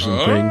characters and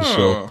things.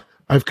 So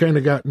I've kind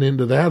of gotten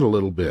into that a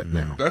little bit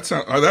now.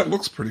 That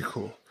looks pretty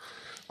cool.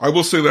 I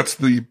will say that's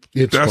the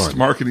best fun.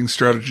 marketing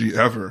strategy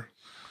ever.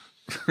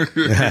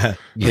 It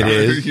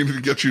is. You need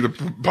to get you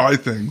to buy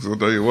things. I'll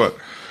tell you what.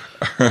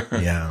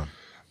 Yeah.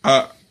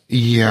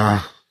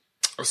 Yeah.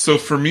 So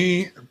for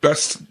me,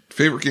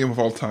 favorite game of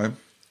all time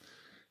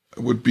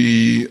would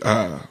be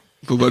The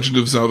Legend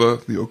of Zelda: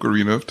 The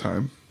Ocarina of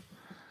Time.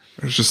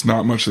 There's just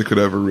not much that could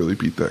ever really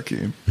beat that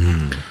game.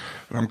 And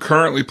I'm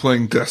currently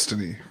playing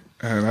Destiny,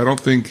 and I don't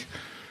think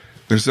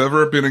there's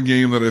ever been a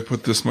game that I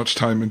put this much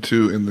time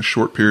into in the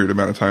short period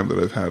amount of time that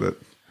I've had it.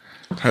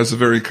 It has a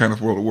very kind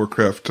of World of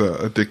Warcraft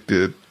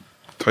addicted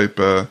type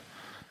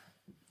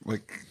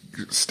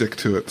stick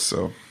to it.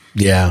 So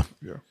Yeah.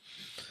 yeah.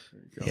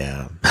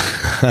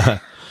 Yeah.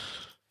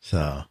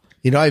 So,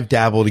 I've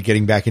dabbled in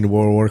getting back into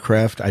World of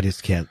Warcraft. I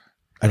just can't.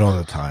 I don't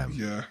have the time.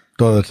 Yeah.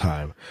 Don't have the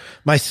time.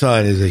 My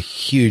son is a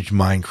huge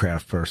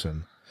Minecraft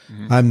person.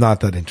 Mm-hmm. I'm not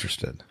that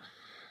interested.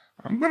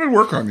 I'm going to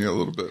work on you a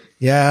little bit.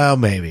 Yeah,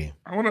 maybe.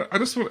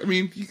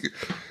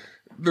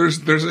 There's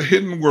a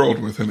hidden world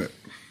within it,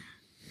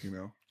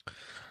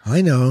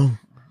 I know.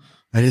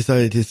 My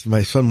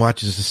son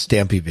watches the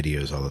Stampy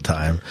videos all the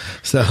time.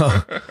 So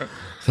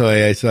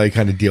I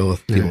kind of deal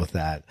with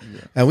that.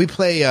 Yeah. And we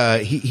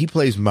play, he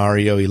plays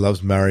Mario. He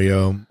loves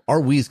Mario. Our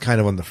Wii's kind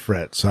of on the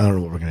fret, so I don't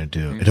know what we're going to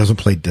do. It doesn't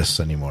play discs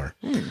anymore,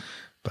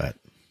 but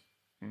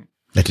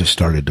I just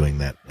started doing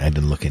that. I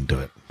didn't look into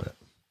it, but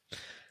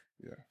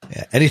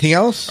yeah. Anything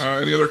else?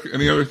 Any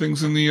other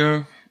things in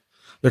the,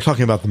 They're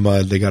talking about the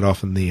mud. They got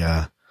off in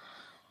the,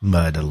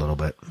 mud a little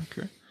bit.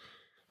 Okay.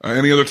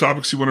 Any other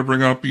topics you want to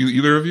bring up,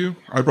 either of you?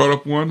 I brought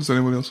up one. Does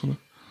anyone else want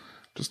to?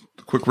 Just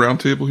a quick round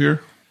table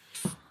here.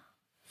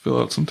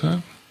 Fill out some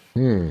time.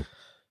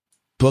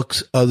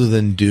 Books other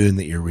than Dune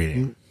that you're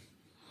reading.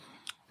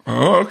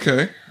 Oh,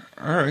 okay.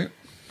 All right.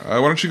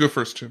 Why don't you go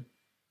first, Jim?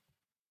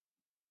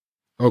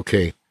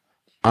 Okay.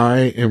 I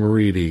am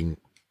reading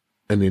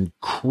an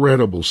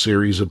incredible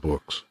series of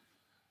books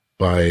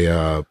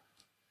by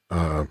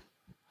an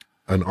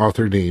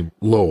author named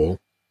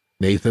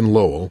Nathan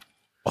Lowell.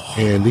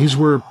 And these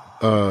were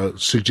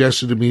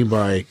suggested to me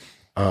by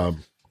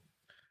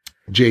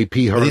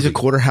J.P. Harvey. Are these a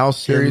Quarter House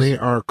series? And they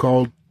are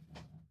called,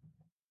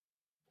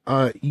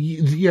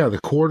 the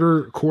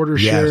quarter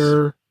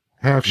share,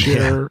 half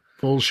share,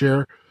 full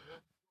share.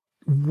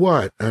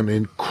 What an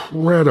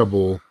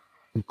incredible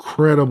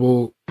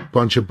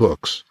bunch of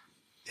books.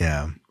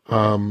 Yeah.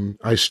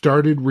 I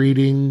started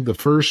reading the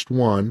first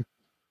one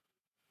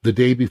the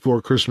day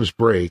before Christmas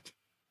break.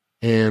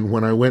 And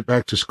when I went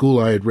back to school,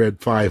 I had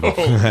read 5 of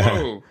them.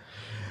 Whoa.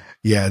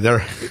 Yeah,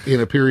 they're in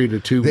a period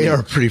of 2 weeks. They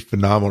are pretty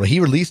phenomenal. He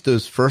released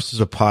those first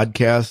as a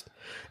podcast,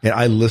 and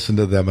I listened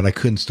to them, and I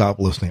couldn't stop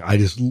listening. I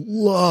just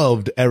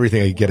loved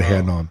everything I could get a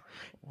hand on.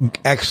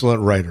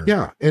 Excellent writer.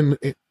 Yeah, and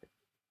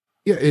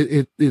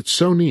it's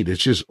so neat.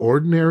 It's just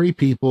ordinary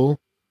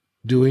people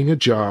doing a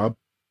job,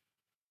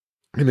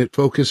 and it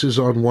focuses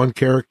on one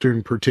character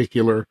in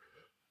particular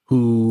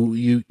who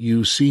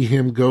you see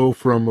him go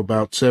from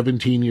about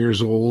 17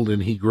 years old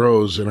and he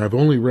grows. And I've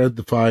only read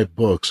the 5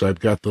 books. I've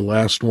got the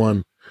last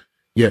one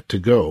yet to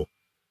go.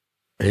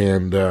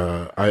 And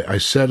I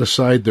set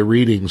aside the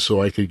reading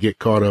so I could get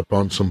caught up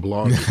on some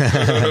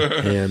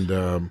blogging.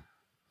 And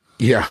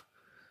yeah.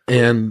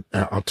 And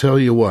I'll tell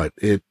you what,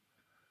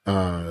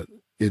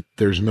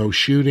 there's no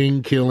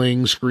shooting,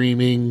 killing,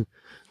 screaming,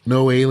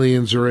 no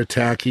aliens are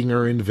attacking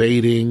or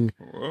invading.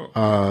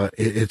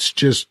 It's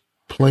just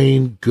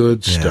plain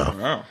good stuff.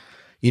 Wow.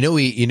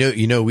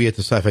 We at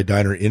the Sci-Fi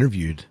Diner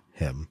interviewed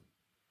him.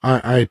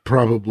 I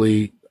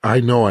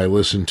know I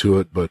listened to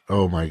it, but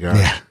oh my gosh.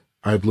 Yeah.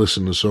 I've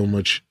listened to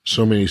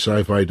so many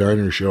Sci-Fi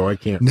Diner show. I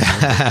can't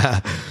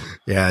remember.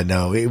 Yeah,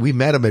 no, we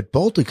met him at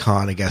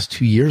Balticon, I guess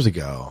 3 years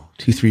ago,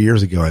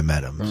 I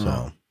met him.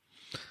 So,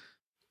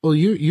 well,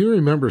 you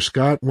remember,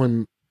 Scott,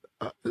 when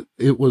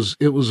it was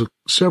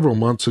several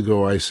months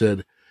ago, I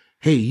said,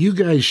 "Hey, you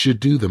guys should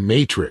do the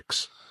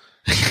Matrix."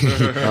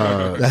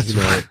 That's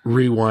right.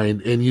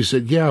 Rewind. And you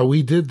said, "Yeah,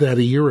 we did that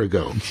a year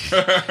ago."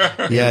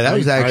 Yeah, that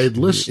was I actually, had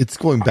listened. it's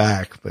going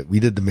back, but we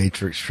did the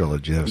Matrix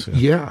trilogy. So,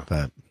 Yeah.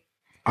 but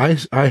I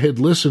had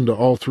listened to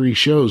all 3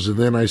 shows, and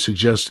then I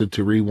suggested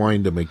to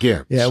rewind them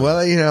again. yeah, So,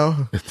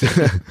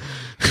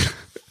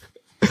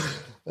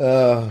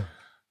 well,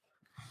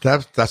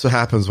 that's what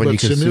happens when but you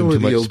consume too senility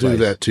much will spice. do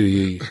that to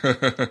you.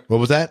 What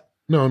was that?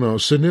 No,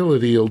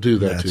 senility will do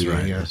that That's to you.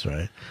 right. Yeah. That's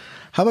right.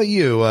 How about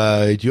you?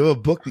 Do you have a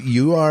book that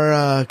you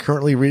are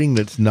currently reading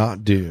that's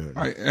not Dune?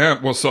 I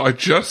am. Well, so I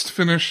just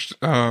finished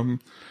the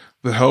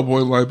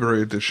Hellboy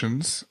Library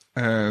editions,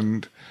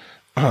 and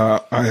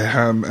I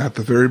am at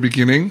the very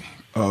beginning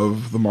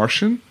of The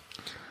Martian,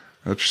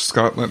 which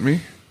Scott lent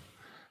me.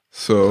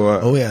 So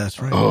Oh yeah,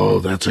 that's right. Oh,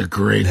 that's a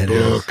great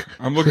book.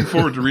 I'm looking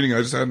forward to reading it.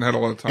 I just hadn't had a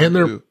lot of time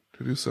And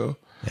to do so.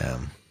 Yeah,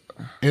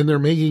 And they're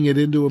making it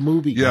into a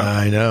movie. Yeah.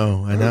 I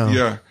know.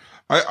 Yeah.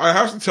 I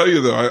have to tell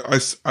you though,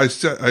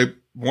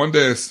 one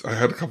day I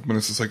had a couple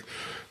minutes. It's like,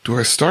 do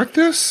I start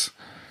this?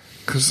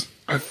 Cause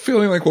I'm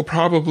feeling like we'll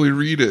probably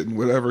read it and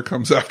whatever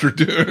comes after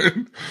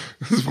Dune.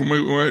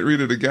 we might read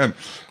it again.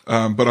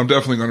 But I'm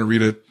definitely going to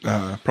read it,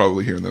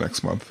 probably here in the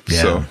next month.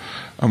 Yeah. So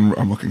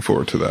I'm looking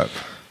forward to that.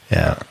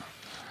 Yeah.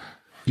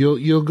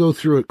 You'll go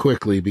through it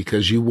quickly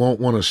because you won't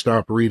want to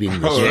stop reading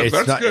this. Oh, Yeah,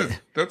 that's good.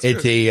 That's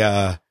it's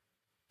good.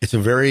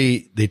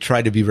 they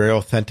try to be very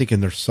authentic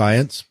in their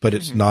science, but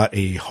it's not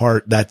a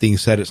hard, that being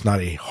said, it's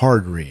not a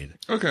hard read.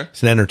 Okay.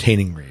 It's an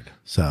entertaining read.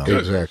 So,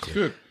 Exactly.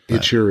 Good.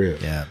 It sure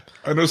is. yeah.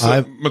 I know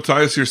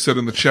Matthias here said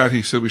in the chat,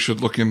 he said we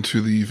should look into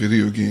the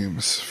video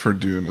games for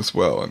Dune as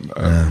well. And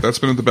that's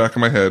been in the back of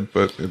my head,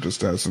 but it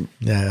just hasn't.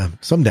 Yeah.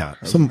 Some down.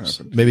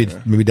 happened,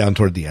 Maybe down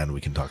toward the end we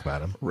can talk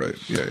about them. Right.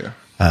 Yeah.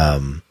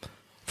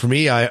 For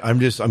me, I'm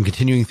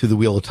continuing through the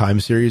Wheel of Time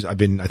series. I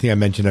think I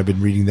mentioned I've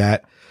been reading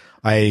that.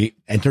 I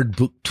entered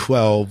book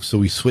 12, so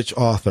we switched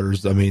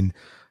authors. I mean,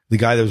 the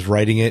guy that was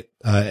writing it,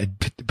 had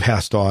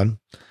passed on.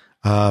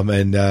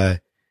 And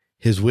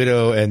his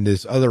widow and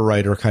this other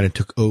writer kind of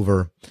took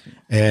over,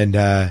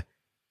 and,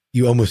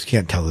 you almost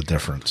can't tell the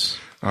difference.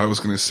 I was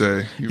going to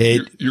say,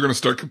 you're going to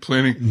start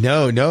complaining.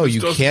 No, you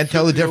doesn't can't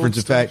tell the fit the old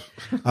difference.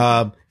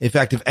 In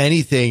fact, if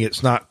anything,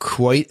 it's not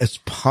quite as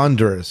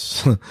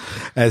ponderous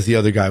as the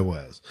other guy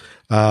was.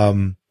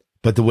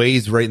 But the way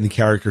he's writing the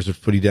characters are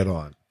pretty dead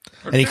on.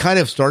 Okay. And he kind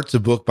of starts the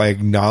book by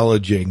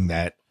acknowledging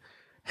that,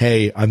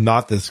 hey, I'm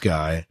not this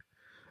guy.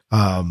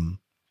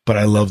 But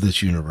I love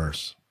this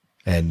universe,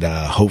 and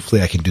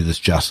hopefully I can do this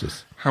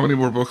justice. How many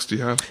more books do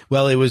you have?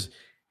 Well, it was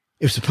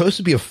supposed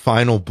to be a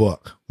final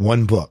book,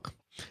 one book.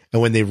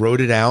 And when they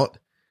wrote it out,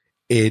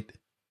 it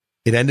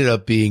ended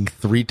up being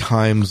 3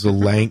 times the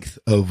length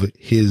of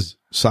his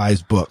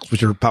size books,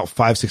 which are about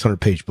 500-600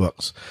 page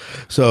books.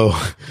 So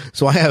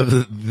I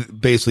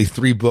have basically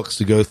 3 books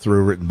to go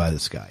through written by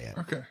this guy. Yeah.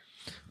 Okay.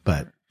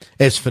 But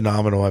it's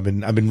phenomenal. I'm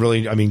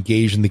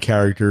engaged in the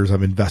characters.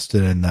 I'm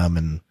invested in them.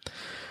 And,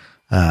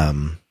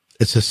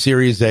 it's a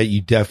series that you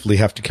definitely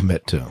have to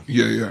commit to.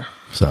 Yeah.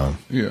 So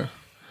Yeah.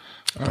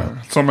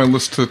 It's on my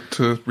list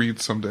to read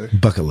someday.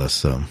 bucket list.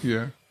 So,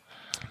 Yeah.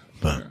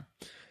 but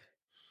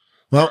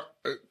well,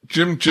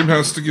 Jim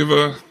has to give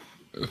a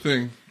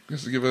thing. He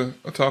has to give a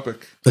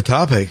topic. the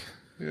topic.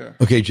 Yeah.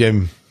 Okay,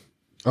 Jim,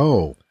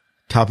 Oh,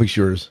 topic's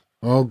yours.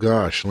 oh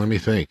gosh, let me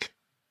think.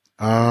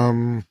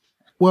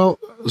 Well,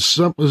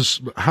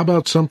 how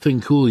about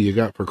something cool you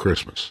got for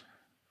Christmas?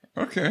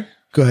 Okay.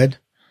 Go ahead.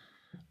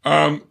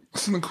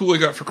 Something cool I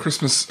got for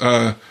Christmas.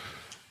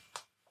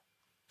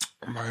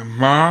 My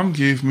mom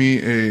gave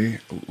me a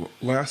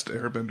Last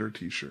Airbender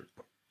t-shirt.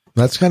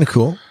 That's kind of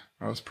cool.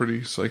 I was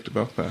pretty psyched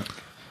about that.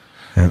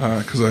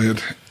 Yeah. Cause I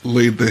had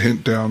laid the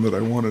hint down that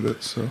I wanted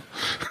it. So,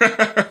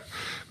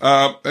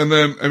 and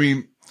then, I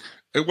mean,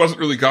 it wasn't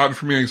really gotten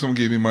for me. Someone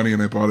gave me money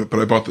and I bought it, but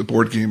I bought the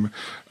board game,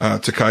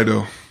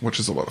 Tokaido, which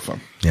is a lot of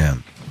fun. Yeah.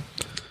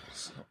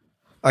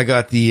 I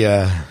got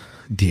the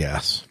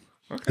DS,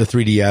 the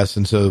 3DS.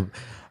 And so,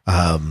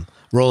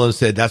 Roland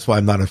said, that's why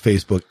I'm not on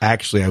Facebook.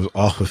 Actually, I was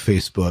off of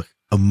Facebook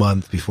a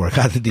month before I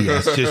got the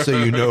DS, just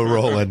so you know,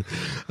 Roland.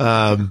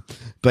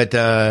 But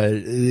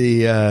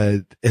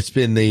it's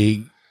been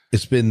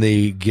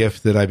the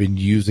gift that I've been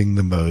using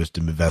the most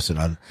and invested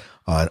on.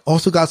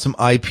 Also got some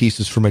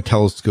eyepieces for my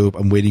telescope.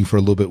 I'm waiting for a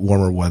little bit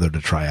warmer weather to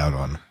try out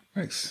on.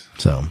 Nice.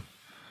 So,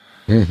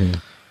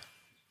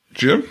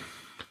 Jim?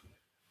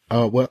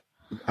 Well,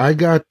 I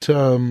got,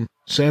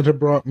 Santa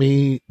brought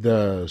me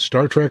the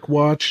Star Trek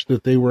watch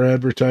that they were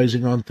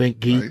advertising on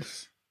ThinkGeek.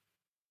 Nice.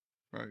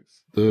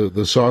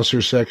 The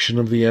saucer section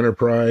of the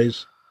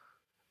Enterprise,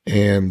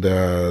 and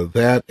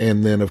that,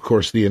 and then of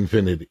course the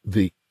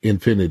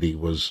Infinity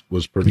was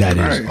pretty that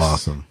nice. is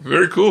awesome.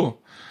 Very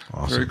cool.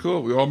 Awesome. Very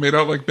cool. We all made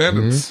out like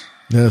bandits.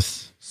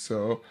 Yes.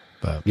 So,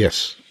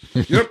 Yes.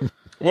 yep.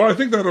 Well, I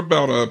think that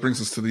about brings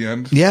us to the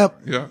end.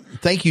 Yep. Yeah.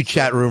 Thank you,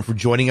 chat room, for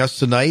joining us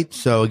tonight.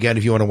 So again,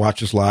 if you want to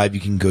watch us live,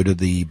 you can go to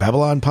the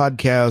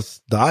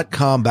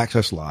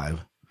babylonpodcast.com/live.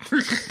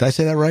 Did I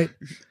say that right?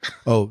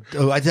 Oh,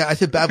 I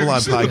said Babylon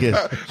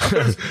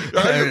Podcast.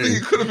 I didn't think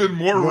you could have been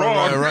more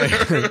wrong. Right.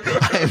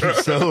 I am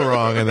so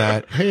wrong in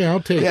that. Hey, I'll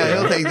take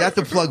that. That's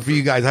a plug for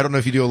you guys. I don't know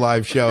if you do a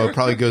live show. It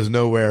probably goes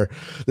nowhere.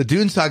 The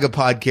Dune Saga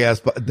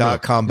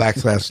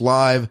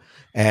Podcast.com/live.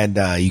 And,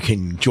 you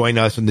can join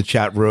us in the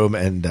chat room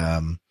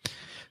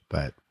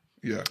but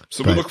we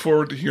look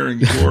forward to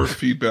hearing your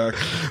feedback.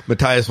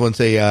 Matthias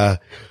wants a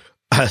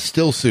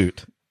still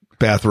suit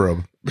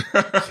bathrobe.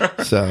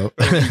 So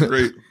That'd be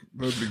great.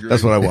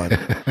 That's what I want.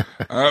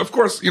 Of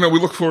course, we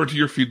look forward to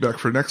your feedback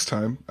for next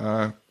time,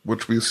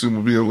 which we assume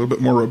will be a little bit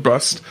more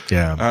robust.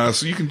 Yeah.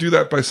 So you can do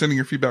that by sending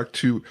your feedback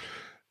to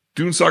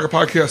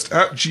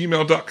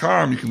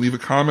dunesagapodcast@gmail.com. You can leave a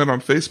comment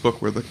on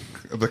Facebook where the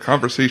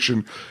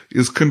conversation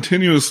is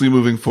continuously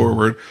moving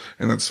forward,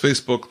 and that's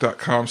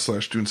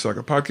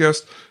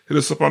facebook.com/dunesagapodcast. Hit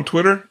us up on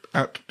Twitter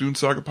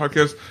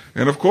 @dunesagapodcast.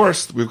 And of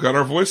course, we've got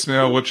our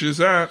voicemail, which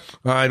is at...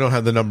 I don't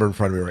have the number in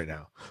front of me right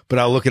now, but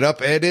I'll look it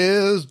up. It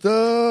is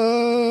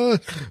the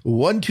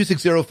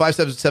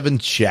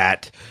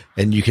 1-260-577-chat,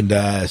 and you can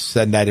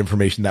send that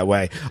information that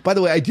way. By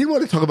the way, I did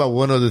want to talk about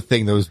one other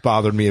thing that was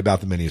bothering me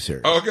about the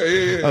miniseries.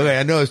 Okay, yeah. Okay,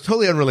 I know it's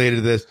totally unrelated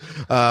to this,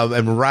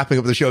 and we're wrapping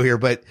up the show here,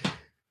 but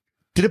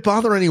did it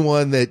bother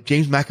anyone that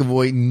James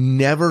McAvoy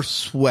never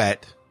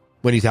sweat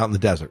when he's out in the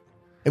desert?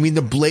 I mean,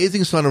 the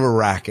blazing sun of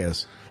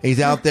Arrakis, and he's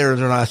out there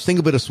and there's not a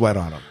single bit of sweat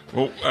on him.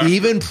 Well,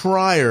 even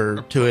prior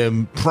to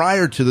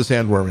the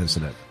sandworm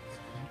incident.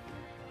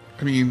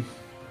 I mean,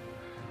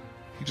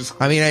 he just...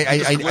 I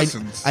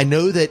glistens. I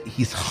know that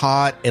he's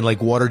hot and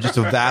like water just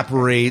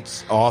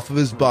evaporates off of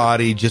his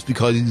body just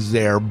because he's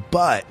there,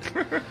 but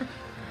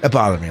it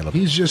bothered me a little bit.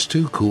 He's just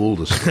too cool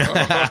to sweat.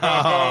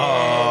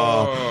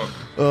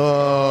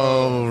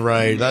 Oh,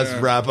 right. Let's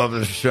wrap up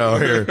the show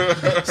here.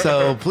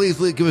 So please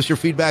give us your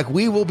feedback.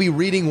 We will be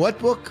reading what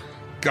book?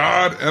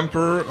 God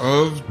Emperor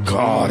of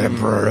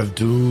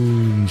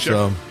Dune. Check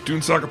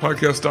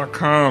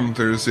dunesagapodcast.com.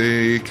 There's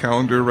a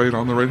calendar right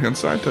on the right-hand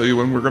side. Tell you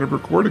when we're going to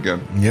record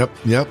again. Yep.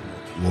 We'll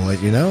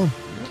let you know.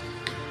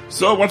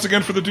 So once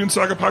again for the Dune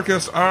Saga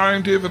Podcast,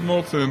 I'm David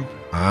Moulton.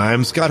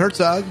 I'm Scott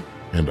Herzog.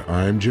 And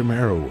I'm Jim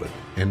Arrowwood.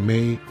 And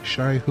may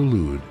Shai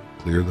Hulud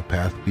clear the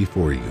path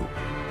before you.